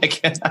 Like,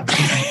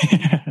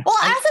 well,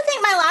 I also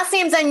think my last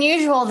name's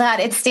unusual that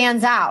it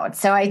stands out,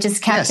 so I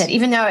just kept it,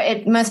 even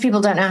though most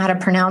people don't know how to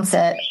pronounce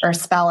it or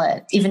spell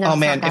it. Even though,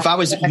 if I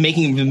was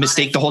making a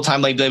mistake the whole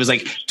time, like it was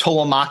like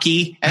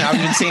Tollemache, and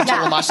I was saying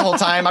Tollemache the whole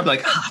time, I'd be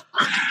like,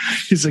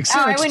 he's like,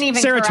 Sarah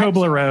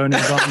Toblerone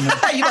is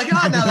on. You're like,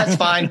 oh no, that's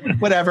fine,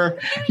 whatever.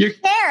 You're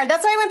fair.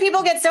 That's why when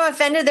people get so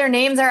offended, their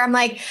names are. I'm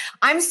like,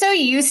 I'm so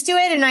used to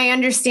it, and I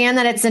understand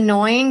that it's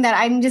annoying that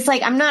I'm just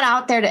like, I'm not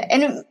out there to,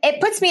 and it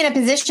puts me in a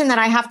position that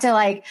I have to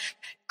like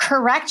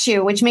correct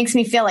you, which makes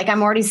me feel like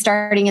I'm already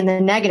starting in the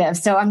negative.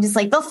 So I'm just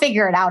like, they'll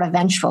figure it out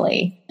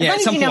eventually. As long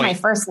as you know my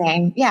first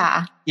name.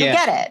 Yeah. You'll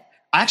get it.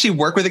 I actually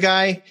work with a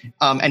guy,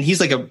 and he's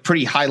like a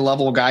pretty high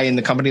level guy in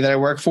the company that I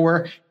work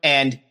for.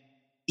 And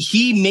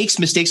he makes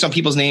mistakes on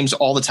people's names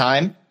all the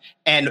time.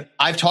 And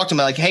I've talked to him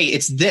like, hey,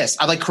 it's this.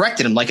 I like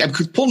corrected him. Like I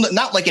could pull,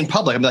 not like in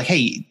public. I'm like,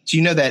 hey, do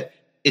you know that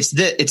it's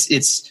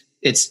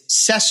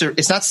Cesare?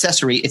 It's not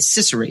Cesare. It's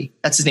Cicere.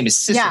 That's his name is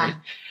Cicere. Yeah.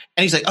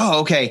 And he's like,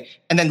 oh, okay.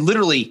 And then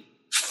literally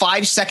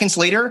 5 seconds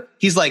later,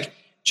 he's like,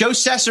 Joe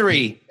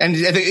Cesare. And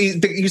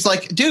he's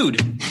like,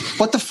 dude,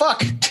 what the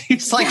fuck?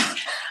 He's like,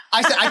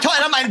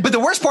 but the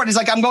worst part is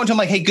like, I'm going to him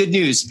like, hey, good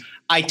news.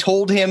 I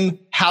told him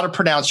how to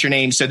pronounce your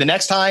name. So the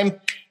next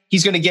time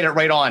he's going to get it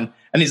right on.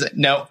 And he's like,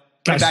 no.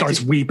 Guy starts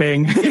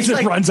weeping. He just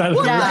like, runs out of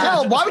the room. What the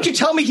hell? Why would you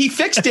tell me he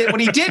fixed it when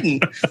he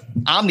didn't?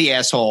 I'm the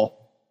asshole.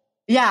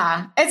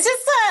 Yeah. It's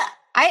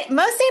just,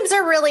 most names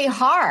are really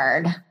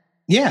hard.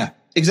 Yeah.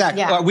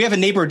 exactly. Yeah. We have a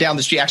neighbor down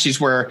the street. Actually,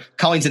 is where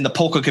Colleen's in the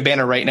Polka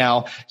Cabana right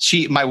now.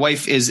 My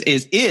wife is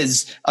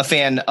a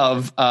fan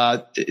of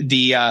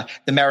the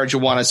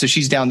marijuana, so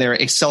she's down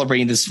there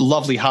celebrating this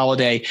lovely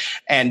holiday.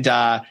 And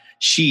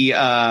she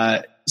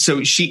like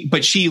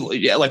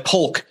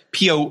Polk,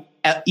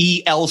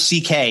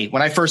 P-O-E-L-C-K.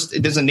 When I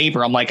first, there's a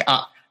neighbor, I'm like,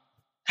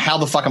 how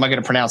the fuck am I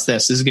going to pronounce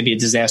this? This is going to be a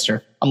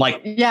disaster. I'm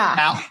like,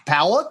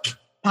 Polk.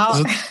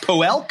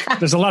 Poelk?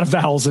 There's a lot of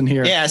vowels in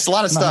here. Yeah, it's a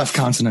lot of stuff.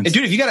 Consonants. And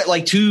dude, if you got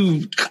like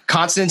 2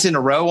 consonants in a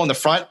row on the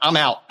front, I'm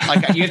out.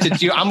 Like you have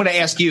to I'm going to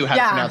ask you how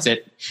to pronounce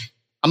it.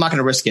 I'm not going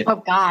to risk it. Oh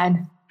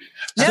God.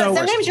 No,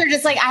 sometimes you're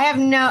just like,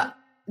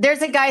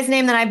 there's a guy's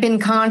name that I've been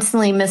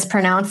constantly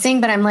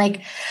mispronouncing, but I'm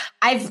like,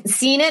 I've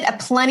seen it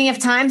plenty of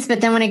times,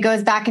 but then when it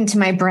goes back into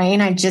my brain,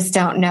 I just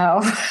don't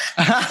know.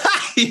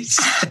 It's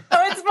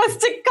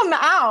supposed to come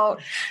out.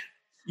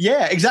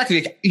 Yeah,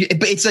 exactly.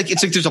 But it's like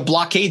there's a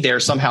blockade there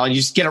somehow, and you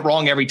just get it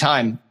wrong every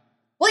time.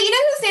 Well, you know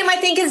whose name I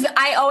think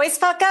I always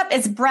fuck up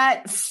is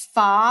Brett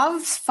Favre.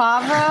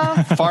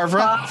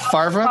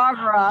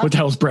 What the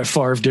hell's Brett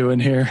Favre doing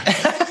here?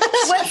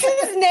 What's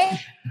his name?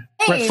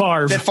 Brett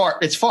Favre.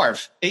 It's Favre.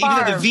 Even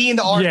though the V and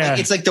the R,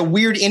 it's like the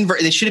weird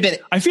invert. It should have been.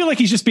 I feel like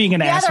he's just being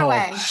an asshole.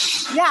 Other way.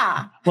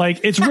 Yeah.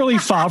 Like it's really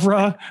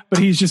Favre, but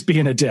he's just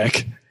being a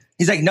dick.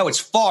 He's like, no, it's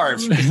Favre.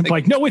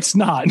 Like, no, it's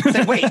not.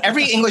 Like, wait,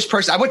 every English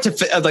person, I went to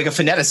like a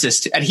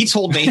phoneticist, and he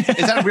told me, is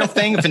that a real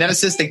thing? A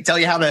phoneticist, they tell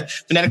you how to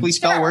phonetically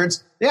spell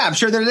words? Yeah, I'm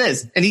sure that it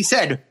is. And he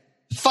said,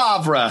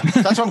 Favre.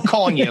 That's what I'm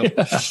calling you.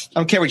 I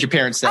don't care what your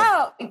parents say.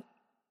 Oh,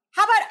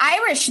 how about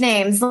Irish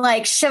names?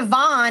 Like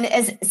Siobhan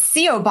is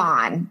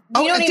Siobhan.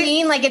 You know what I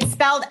mean? Like it's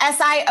spelled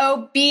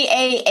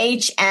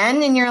Siobahn,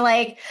 and you're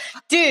like,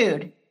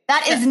 dude.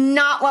 That is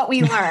not what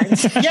we learned.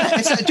 It's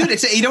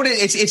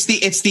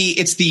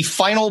the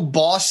final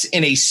boss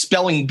in a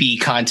spelling bee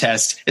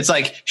contest. It's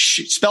like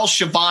spell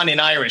Siobhan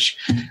in Irish.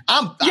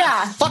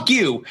 Fuck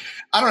you.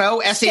 I don't know.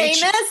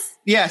 S-H. Seamus?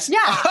 Yes. Yeah.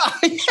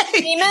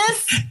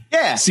 Seamus?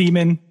 Yeah.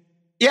 Seaman.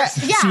 Yeah.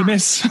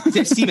 Seamus.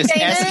 Seamus.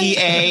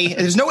 S-E-A.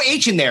 There's no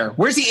H in there.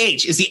 Where's the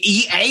H? Is the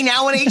E-A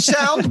now an H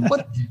sound?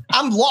 What?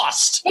 I'm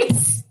lost.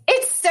 It's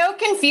so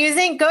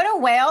confusing. Go to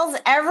Wales.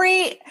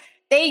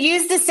 They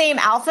use the same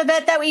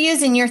alphabet that we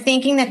use, and you're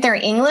thinking that they're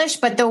English,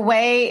 but the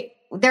way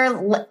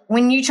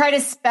when you try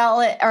to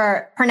spell it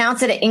or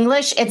pronounce it in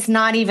English, it's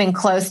not even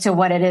close to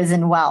what it is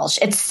in Welsh.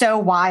 It's so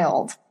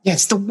wild. Yeah,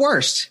 it's the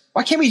worst.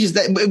 Why can't we just,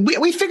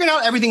 we figured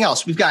out everything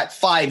else. We've got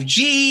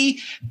 5G,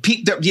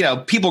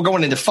 people are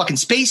going into fucking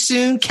space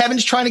soon.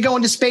 Kevin's trying to go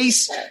into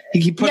space.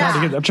 I'm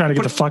trying to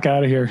get the fuck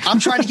out of here. I'm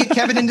trying to get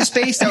Kevin into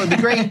space. That would be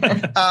great.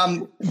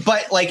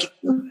 But like,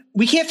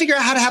 we can't figure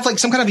out how to have like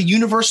some kind of a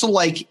universal,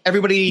 like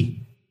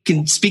everybody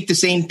can speak the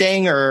same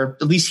thing or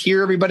at least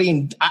hear everybody.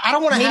 And I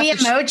don't want to have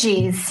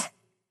emojis.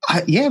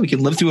 We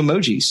can live through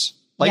emojis.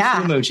 Through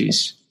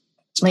emojis.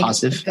 It's like,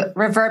 positive.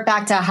 Revert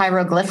back to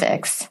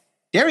hieroglyphics.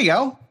 There we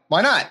go.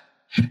 Why not?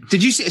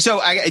 Did you see?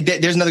 So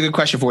there's another good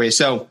question for you.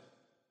 So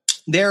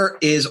there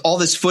is all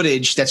this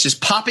footage that's just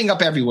popping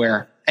up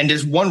everywhere. And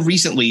there's one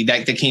recently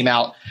that came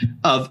out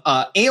of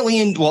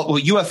alien,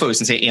 UFOs,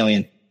 and say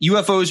alien.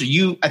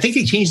 UFOs, I think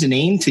they changed the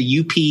name to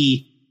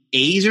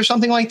UPAs or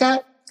something like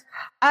that.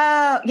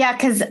 Yeah,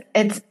 because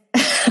it's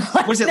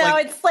Was it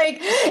it's like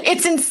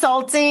it's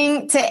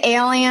insulting to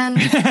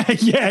aliens.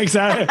 Yeah,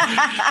 exactly.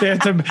 They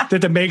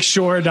had to make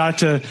sure not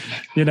to,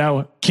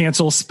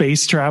 cancel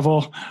space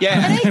travel.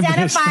 Yeah,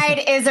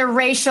 unidentified is a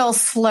racial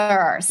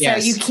slur, so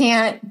you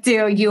can't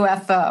do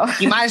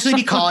UFO. You might as well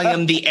be calling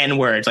them the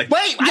N-word. Like,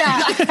 wait,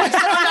 I said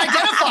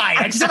unidentified.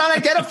 I just said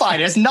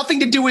unidentified. It has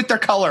nothing to do with their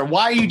color.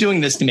 Why are you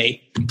doing this to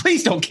me?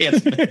 Please don't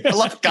cancel me. I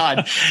love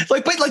God.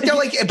 But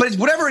it's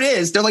whatever it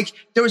is. They're like,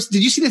 did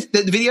you see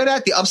the video of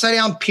that? The upside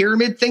down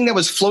pyramid thing that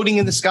was floating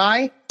in the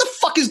sky? What the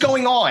fuck is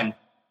going on?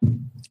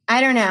 I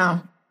don't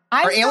know.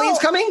 Are aliens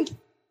coming?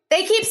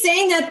 They keep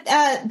saying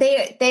that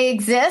they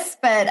exist,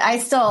 but I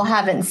still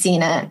haven't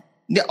seen it.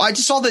 Yeah, I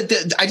just saw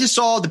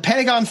the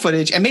Pentagon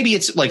footage, and maybe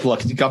it's like,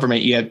 look, the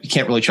government, you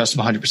can't really trust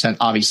them 100%,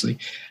 obviously,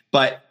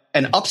 but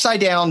an upside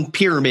down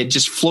pyramid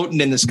just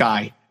floating in the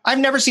sky. I've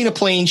never seen a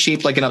plane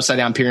shaped like an upside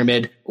down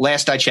pyramid.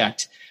 Last I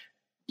checked.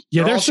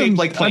 Yeah, there's some,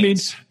 like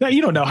planes. I mean,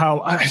 you don't know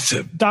how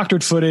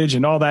doctored footage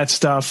and all that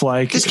stuff,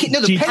 like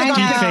the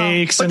Pentagon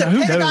fakes, and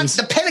who knows?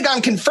 The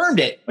Pentagon confirmed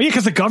it. Well, yeah,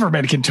 because the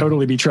government can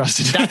totally be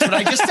trusted. That's what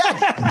I just said.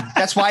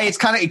 That's why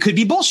it could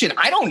be bullshit.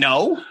 I don't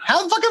know.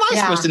 How the fuck am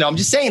I supposed to know? I'm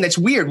just saying that's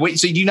weird. Wait,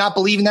 so do you not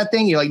believe in that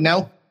thing? You're like,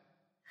 no?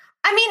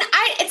 I mean,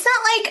 it's not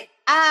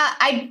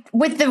like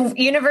with the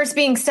universe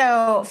being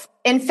so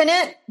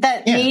infinite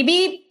that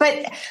maybe,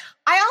 but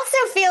I also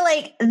feel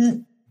like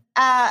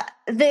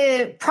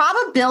the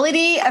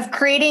probability of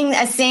creating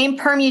a same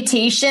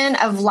permutation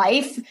of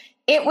life,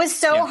 it was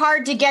so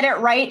hard to get it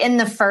right in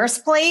the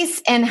first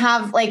place and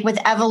have like with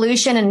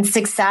evolution and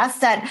success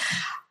that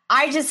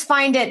I just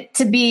find it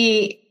to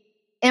be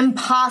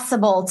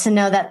impossible to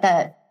know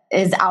that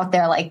is out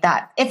there like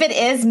that. If it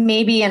is,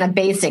 maybe in a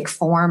basic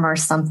form or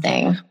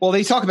something. Well,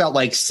 they talk about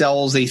like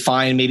cells they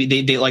find.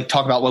 Maybe they like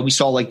talk about what we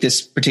saw, like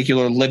this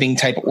particular living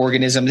type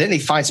organism. Then they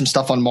find some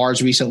stuff on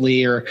Mars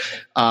recently, or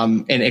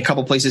in a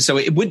couple places. So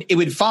it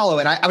would follow.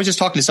 And I was just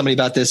talking to somebody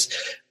about this,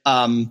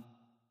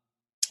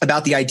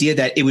 about the idea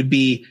that it would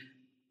be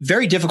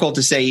very difficult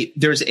to say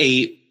there's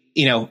a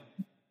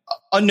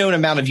unknown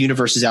amount of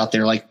universes out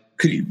there. Like,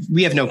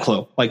 we have no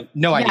clue, like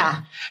no idea.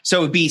 Yeah. So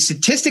it would be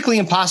statistically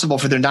impossible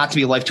for there not to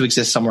be life to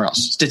exist somewhere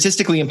else.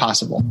 Statistically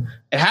impossible.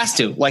 It has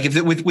to. Like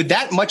with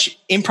that much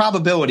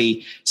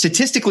improbability,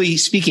 statistically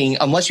speaking,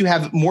 unless you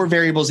have more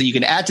variables that you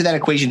can add to that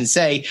equation and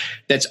say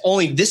that's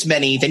only this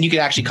many, then you can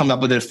actually come up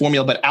with a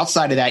formula. But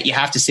outside of that, you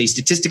have to say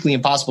statistically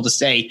impossible to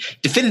say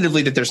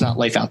definitively that there's not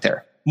life out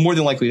there. More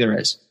than likely there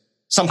is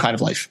some kind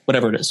of life,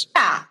 whatever it is.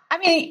 Yeah. I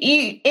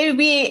mean, it would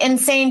be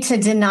insane to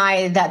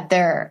deny that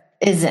there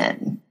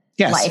isn't.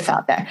 Yes. Life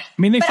out there.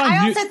 I mean, they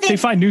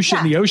find new shit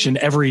in the ocean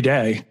every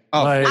day.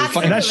 Oh,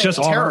 and that's just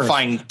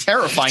terrifying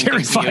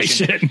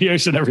shit in the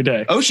ocean every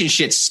day. Ocean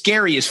shit's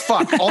scary as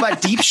fuck. All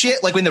that deep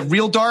shit, like in the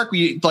real dark,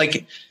 I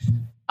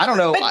don't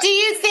know. But do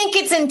you think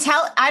it's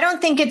I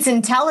don't think it's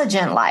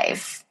intelligent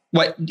life.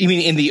 What you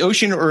mean in the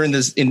ocean or in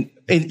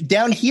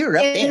down here?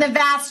 In the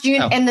vast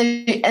in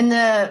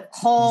the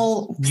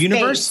whole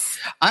universe?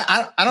 Space.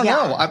 I don't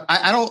know.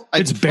 I don't.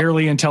 It's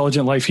barely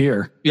intelligent life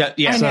here. Yeah.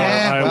 So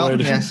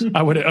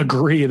I would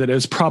agree that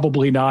it's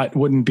probably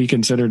wouldn't be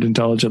considered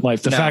intelligent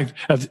life. The fact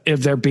of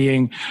if there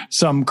being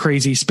some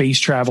crazy space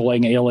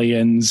traveling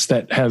aliens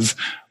that have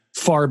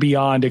far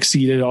beyond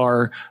exceeded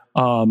our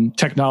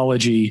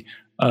technology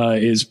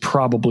is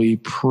probably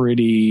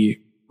pretty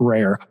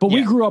rare. But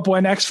we grew up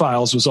when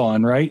X-Files was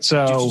on, right?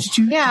 So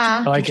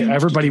like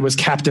everybody was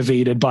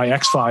captivated by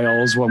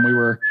X-Files when we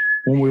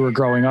were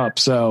growing up.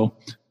 So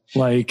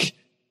like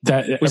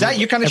that was that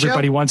your kind of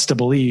everybody show? Wants to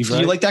believe, right?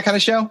 Do you like that kind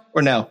of show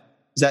or no?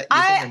 Is that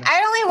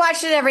I only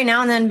watched it every now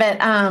and then, but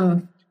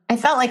I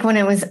felt like when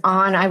it was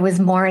on, I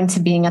was more into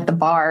being at the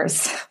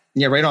bars.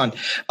 Yeah, right on.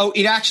 Oh,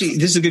 this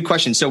is a good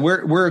question. So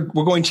we're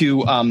going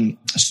to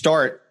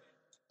start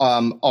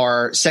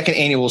our second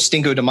annual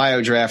Cinco de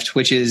Mayo draft,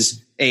 which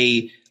is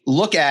a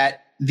look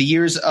at the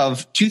years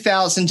of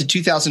 2000 to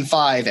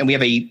 2005, and we're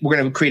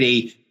going to create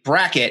a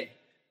bracket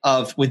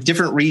with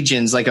different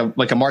regions, like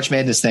a March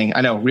Madness thing.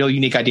 I know, real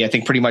unique idea. I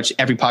think pretty much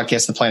every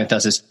podcast on the planet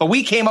does this, but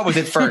we came up with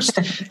it first,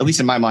 at least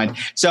in my mind.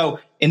 So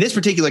in this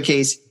particular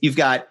case, you've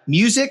got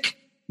music,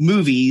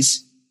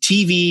 movies,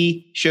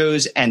 TV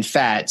shows, and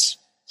fads,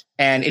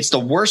 and it's the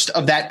worst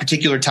of that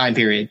particular time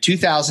period,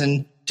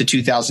 2000 to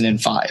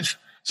 2005.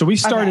 So we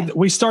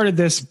started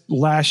this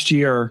last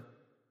year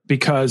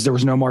because there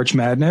was no March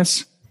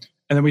Madness.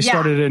 And then we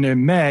started it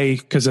in May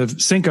because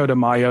of Cinco de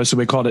Mayo. So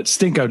we called it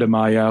Stinko de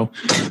Mayo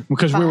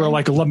because we were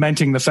like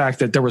lamenting the fact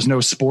that there was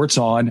no sports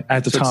on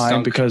at the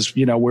time because,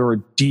 we were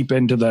deep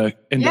into the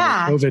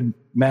COVID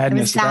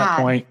madness at that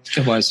point.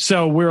 It was.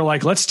 So we were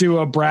like, let's do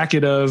a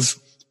bracket of,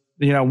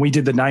 we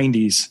did the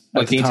 90s.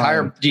 Like the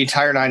entire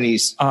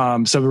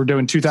 90s. So we were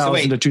doing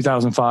 2000 to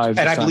 2005.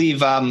 And I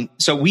believe,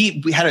 so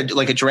we had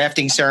a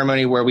drafting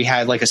ceremony where we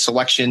had like a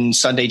selection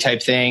Sunday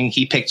type thing.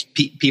 He picked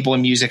people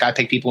in music. I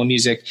picked people in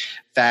music,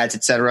 fads,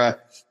 etc.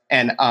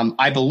 And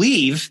I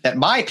believe that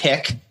my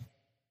pick,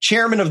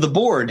 chairman of the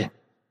board,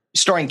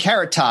 starring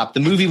Carrot Top,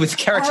 the movie with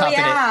Carrot Top in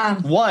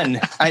it, won.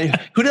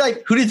 Who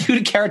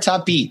did Carrot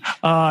Top beat?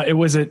 It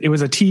was a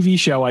TV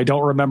show. I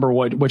don't remember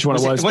which one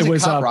it was. It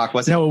was Cop Rock,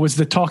 was it? No, it was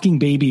the Talking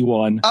Baby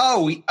one.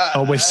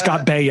 With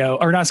Scott Baio,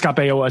 or not Scott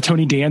Baio.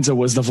 Tony Danza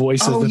was the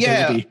voice of the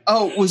baby.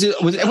 Oh, was it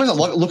wasn't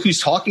Look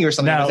Who's Talking or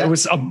something? No, it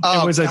was a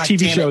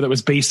TV show that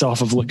was based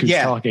off of Look Who's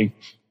Talking.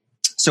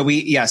 So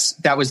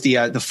that was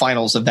the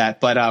finals of that,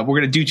 but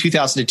we're going to do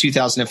 2000 to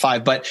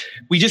 2005. But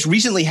we just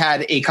recently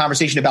had a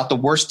conversation about the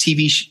worst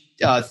TV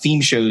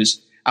theme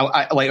shows.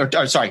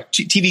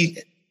 TV.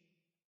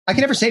 I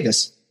can never say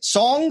this.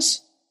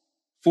 Songs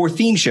for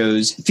theme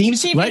shows. Theme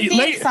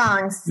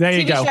songs. There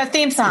you go. Show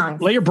theme songs.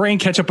 Let your brain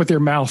catch up with your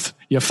mouth,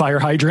 you fire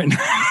hydrant.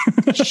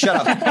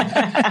 Shut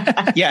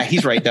up. Yeah,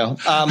 he's right though.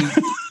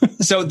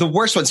 So the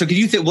worst one. So could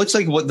you think? Looks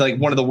like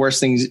one of the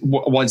worst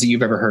ones that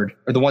you've ever heard,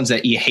 or the ones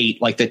that you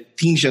hate, like the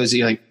theme shows that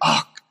you're like,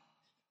 oh.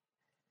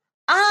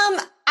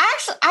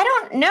 Actually, I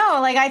don't know.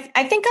 Like,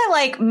 I think I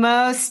like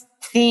most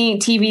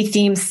TV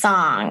theme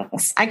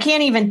songs. I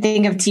can't even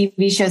think of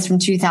TV shows from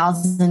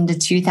 2000 to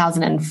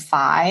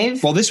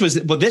 2005. Well,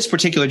 this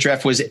particular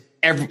draft was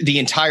the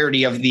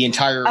entirety of the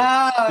entire.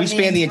 We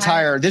spanned the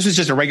entire. This was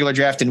just a regular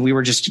draft, and we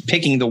were just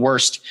picking the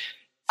worst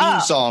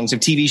theme songs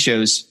of TV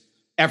shows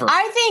ever.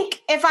 I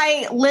think if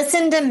I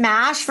listen to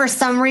MASH for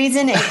some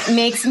reason, it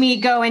makes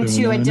me go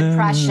into a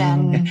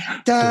depression.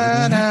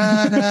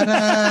 I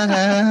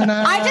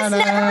just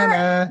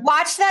never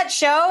watched that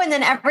show. And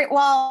then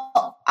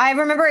I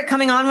remember it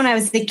coming on when I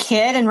was a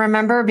kid and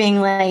remember being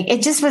like,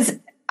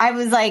 I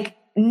was like,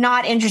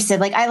 not interested.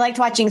 Like I liked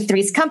watching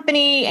Three's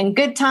Company and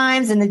Good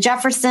Times and The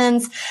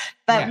Jeffersons,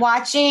 but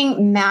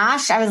watching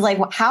MASH, I was like,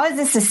 well, how is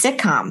this a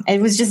sitcom?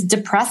 It was just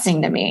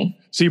depressing to me.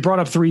 So you brought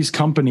up Three's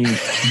Company.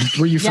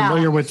 Were you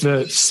familiar with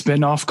the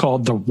spinoff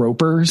called The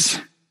Ropers?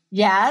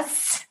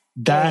 Yes.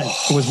 That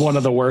was one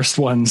of the worst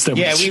ones that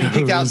we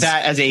picked out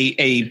that as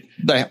a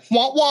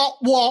wah wah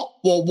wah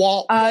wah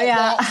wah. Oh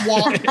yeah.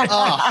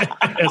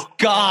 Oh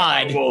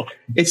God.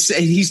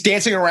 He's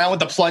dancing around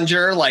with the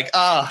plunger like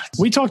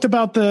We talked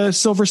about the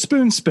Silver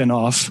Spoon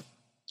spinoff.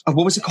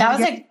 What was it called?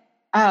 That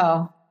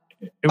was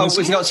It was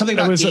something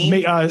about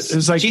it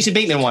was like Jason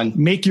Bateman one.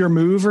 Make Your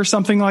Move or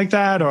something like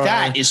that. Or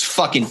that is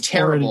fucking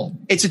terrible.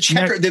 It's a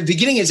checker. The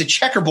beginning is a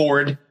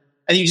checkerboard,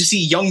 and you just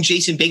see young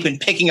Jason Bateman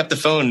picking up the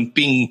phone,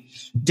 being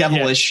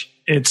devilish.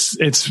 Yeah,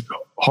 it's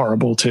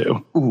horrible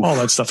too. Ooh. All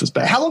that stuff is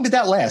bad. How long did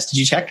that last? Did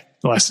you check?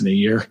 Less than a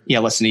year. Yeah,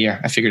 less than a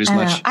year. I figured as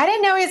much. I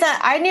didn't know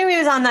I knew he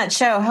was on that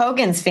show,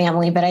 Hogan's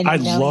Family, but I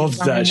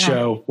loved that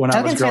show when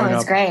I was growing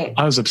up. Great.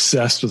 I was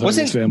obsessed with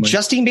Hogan's Family.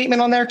 Justine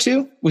Bateman on there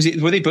too? Were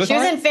they both? She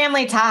was in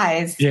Family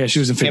Ties. Yeah, she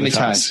was in Family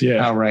Ties.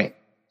 Yeah. Oh, right.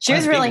 She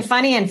was really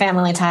funny in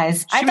Family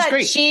Ties. I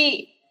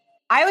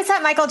always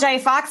thought Michael J.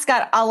 Fox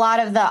got a lot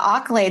of the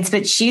accolades,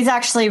 but she's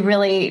actually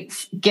really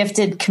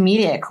gifted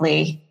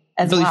comedically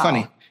as well. Really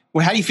funny.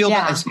 Well, how do you feel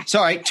about this?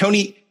 Sorry,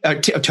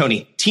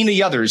 Tina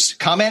Yothers,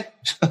 comment?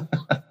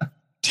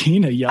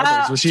 Tina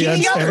Yothers. Was she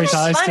in Family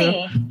Ties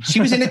too? She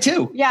was in it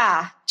too.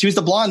 Yeah. She was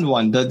the blonde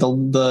one, the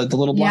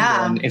little blonde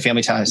one in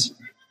Family Ties.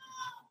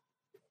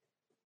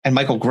 And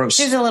Michael Gross.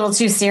 She was a little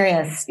too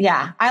serious.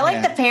 Yeah. I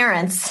like the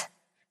parents.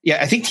 Yeah,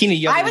 I think Tina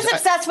Yothers. I was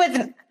obsessed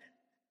with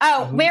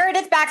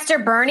Meredith Baxter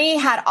Birney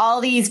had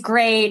all these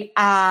great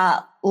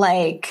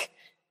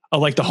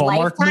like the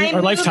Hallmark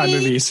Lifetime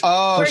movies.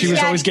 Oh, where she was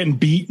always getting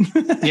beat.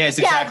 Yes,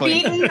 exactly.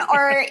 Yeah, beaten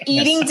or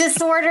eating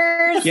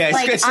disorders. Yeah,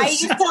 I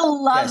used to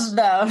love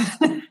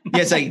them.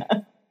 It's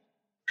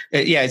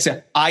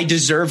I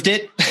deserved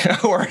it,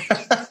 or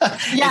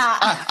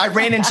I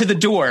ran into the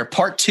door.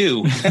 Part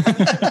 2.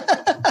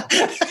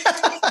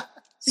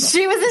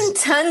 She was in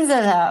tons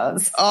of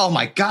those. Oh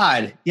my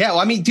God! Yeah, well,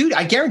 I mean, dude,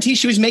 I guarantee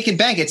she was making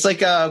bank. It's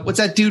like what's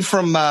that dude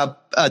from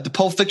the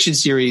Pulp Fiction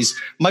series,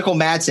 Michael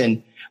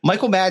Madsen.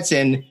 Michael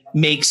Madsen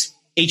makes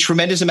a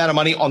tremendous amount of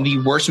money on the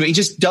worst movie. He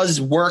just does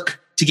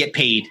work to get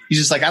paid. He's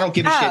just like, I don't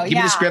give a shit. Give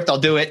me the script. I'll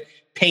do it.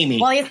 Pay me.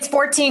 Well, he has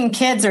 14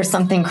 kids or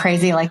something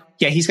crazy like.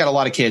 Yeah, he's got a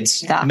lot of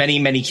kids. Yeah. Many,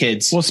 many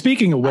kids. Well,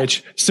 speaking of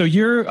which, so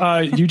you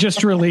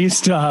just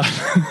released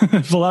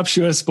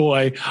Voluptuous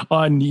Boy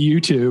on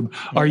YouTube.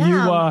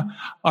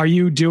 Are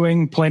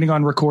you planning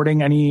on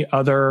recording any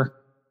other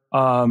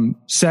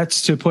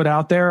sets to put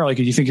out there? Like,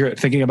 do you think you're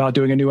thinking about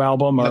doing a new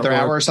album or another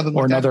hour or something,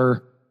 or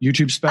another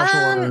YouTube special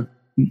or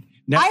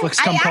Netflix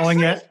calling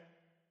yet?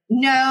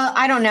 No,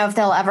 I don't know if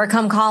they'll ever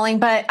come calling,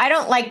 but I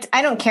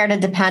don't care to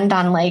depend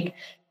on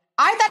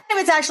I thought it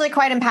was actually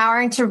quite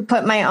empowering to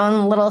put my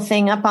own little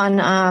thing up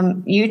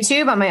on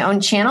YouTube on my own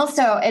channel.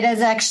 So it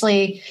has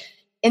actually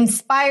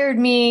inspired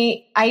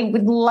me. I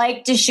would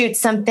like to shoot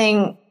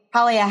something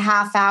probably a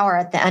half hour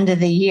at the end of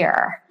the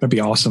year. That'd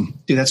be awesome.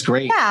 Dude, that's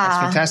great. Yeah.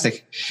 That's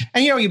fantastic.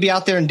 And, you'd be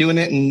out there and doing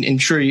it.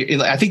 And sure,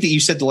 I think that you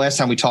said the last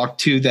time we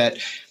talked too, that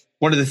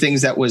one of the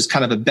things that was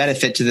kind of a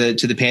benefit to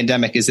the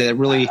pandemic is that it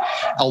really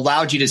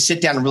allowed you to sit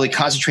down and really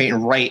concentrate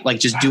and write,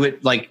 just do it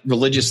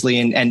religiously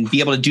and be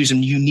able to do some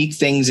unique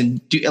things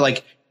and do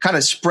kind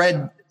of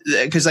spread.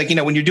 Because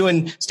when you're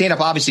doing stand up,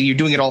 obviously you're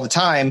doing it all the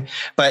time,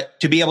 but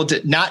to be able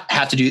to not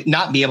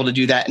be able to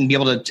do that and be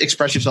able to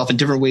express yourself in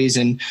different ways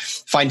and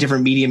find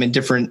different medium and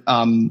different,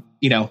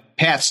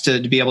 paths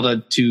to be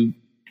able to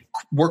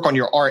work on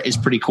your art is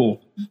pretty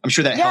cool. I'm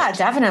sure that helped.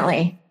 Yeah,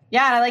 definitely.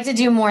 Yeah, I like to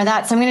do more of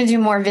that. So I'm going to do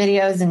more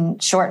videos and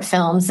short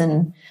films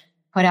and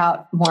put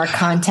out more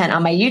content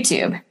on my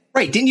YouTube.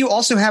 Right. Didn't you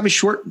also have a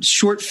short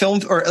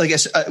film or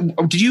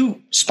did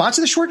you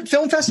sponsor the short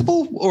film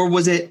festival or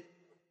was it?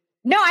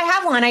 No, I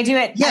have one. I do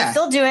it. Yeah. I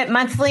still do it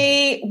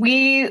monthly.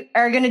 We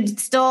are going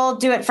to still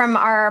do it from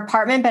our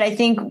apartment, but I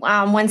think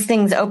once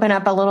things open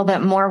up a little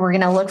bit more, we're going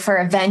to look for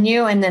a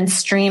venue and then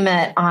stream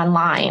it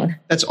online.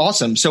 That's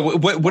awesome. So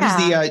what is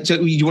the,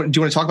 do you want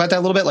to talk about that a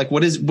little bit?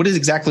 What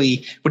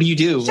do you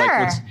do?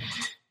 Sure.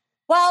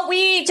 Well,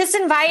 we just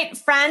invite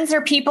friends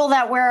or people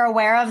that we're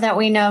aware of that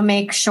we know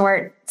make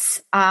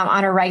shorts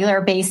on a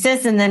regular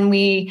basis. And then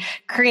we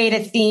create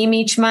a theme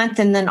each month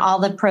and then all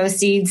the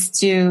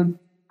proceeds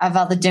of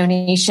all the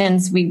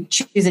donations, we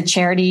choose a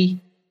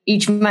charity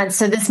each month.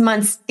 So this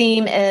month's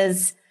theme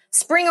is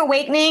Spring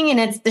Awakening,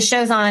 and the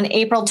show's on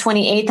April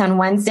 28th on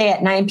Wednesday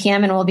at 9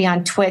 p.m. and we'll be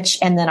on Twitch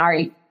and then our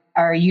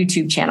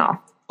YouTube channel.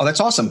 Oh, that's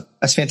awesome.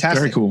 That's fantastic.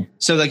 Very cool.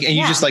 So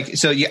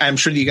I'm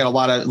sure that you got a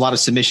lot of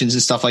submissions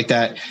and stuff like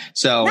that.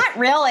 So not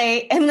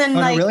really. And then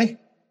not really?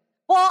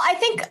 Well, I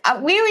think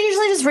we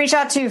usually just reach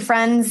out to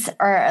friends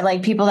or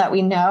people that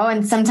we know.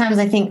 And sometimes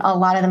I think a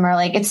lot of them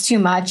are it's too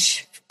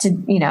much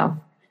to,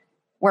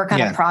 work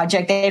on a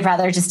project. They'd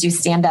rather just do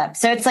stand up.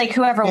 So it's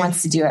whoever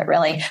wants to do it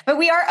really, but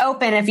we are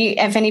open.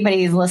 If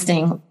anybody is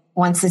listening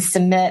wants to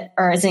submit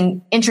or is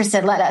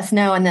interested, let us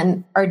know. And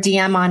then or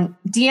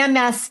DM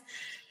us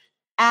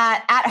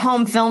at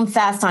Home Film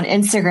Fest on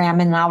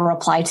Instagram, and I'll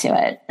reply to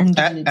it. And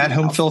at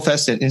Home Film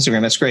Fest at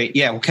Instagram. That's great.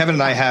 Yeah. Well, Kevin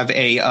and I have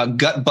a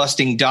gut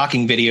busting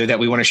docking video that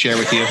we want to share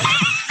with you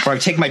where I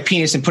take my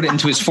penis and put it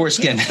into his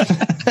foreskin.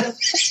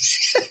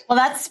 Well,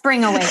 that's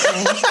Spring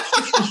Awakening.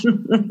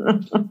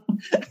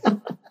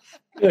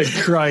 Good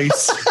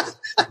Christ.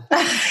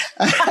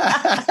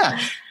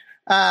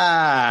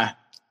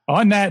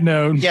 On that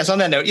note. Yes,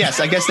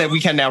 I guess that we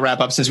can now wrap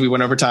up since we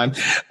went over time.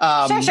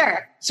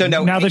 Sure. So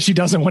now that she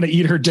doesn't want to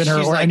eat her dinner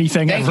or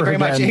anything thank ever you very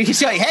again. much.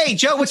 He's like, hey,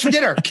 Joe, what's for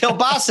dinner?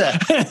 Kielbasa.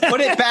 Put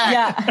it back.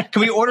 Yeah.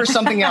 Can we order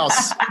something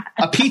else?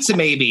 A pizza,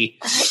 maybe.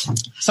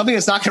 Something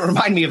that's not going to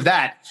remind me of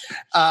that.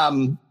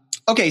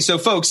 Okay, so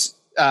folks,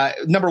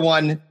 number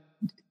one,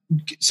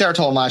 Sarah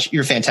Tollemache,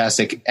 you're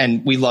fantastic,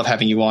 and we love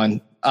having you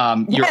on.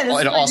 You're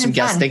an awesome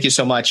guest. Thank you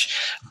so much.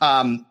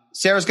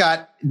 Sarah's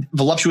got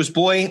Voluptuous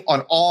Boy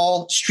on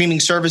all streaming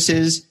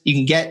services. You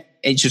can get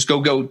and just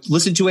go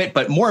listen to it.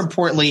 But more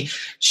importantly,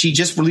 she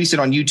just released it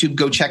on YouTube.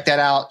 Go check that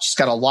out. She's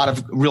got a lot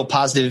of real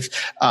positive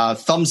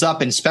thumbs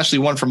up, and especially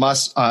one from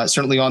us,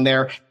 certainly on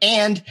there.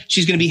 And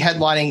she's going to be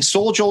headlining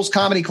Soul Joel's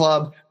Comedy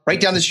Club right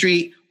down the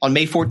street on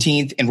May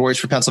 14th in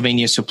Royersford,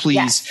 Pennsylvania. So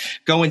please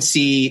go and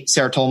see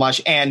Sarah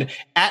Tollemache. And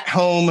At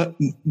Home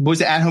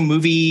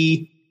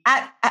Movie?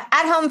 At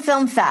Home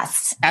Film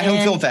Fest. At Home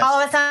Film Fest.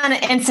 Follow us on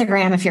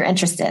Instagram if you're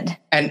interested.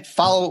 And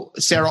follow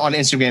Sarah on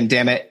Instagram,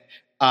 damn it.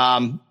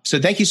 So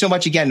thank you so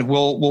much again.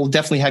 We'll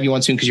definitely have you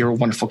on soon because you're a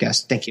wonderful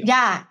guest. Thank you.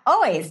 Yeah,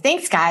 always.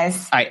 Thanks,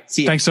 guys. All right.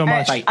 See you. Thanks so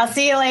much. Right, I'll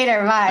see you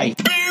later. Bye.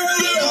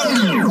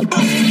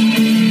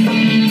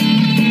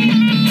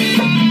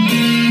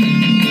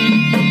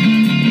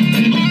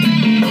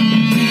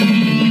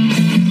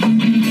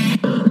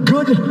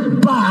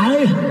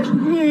 Goodbye.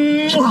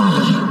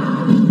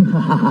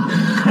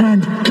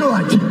 And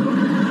good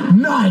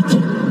night.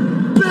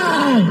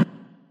 Bye.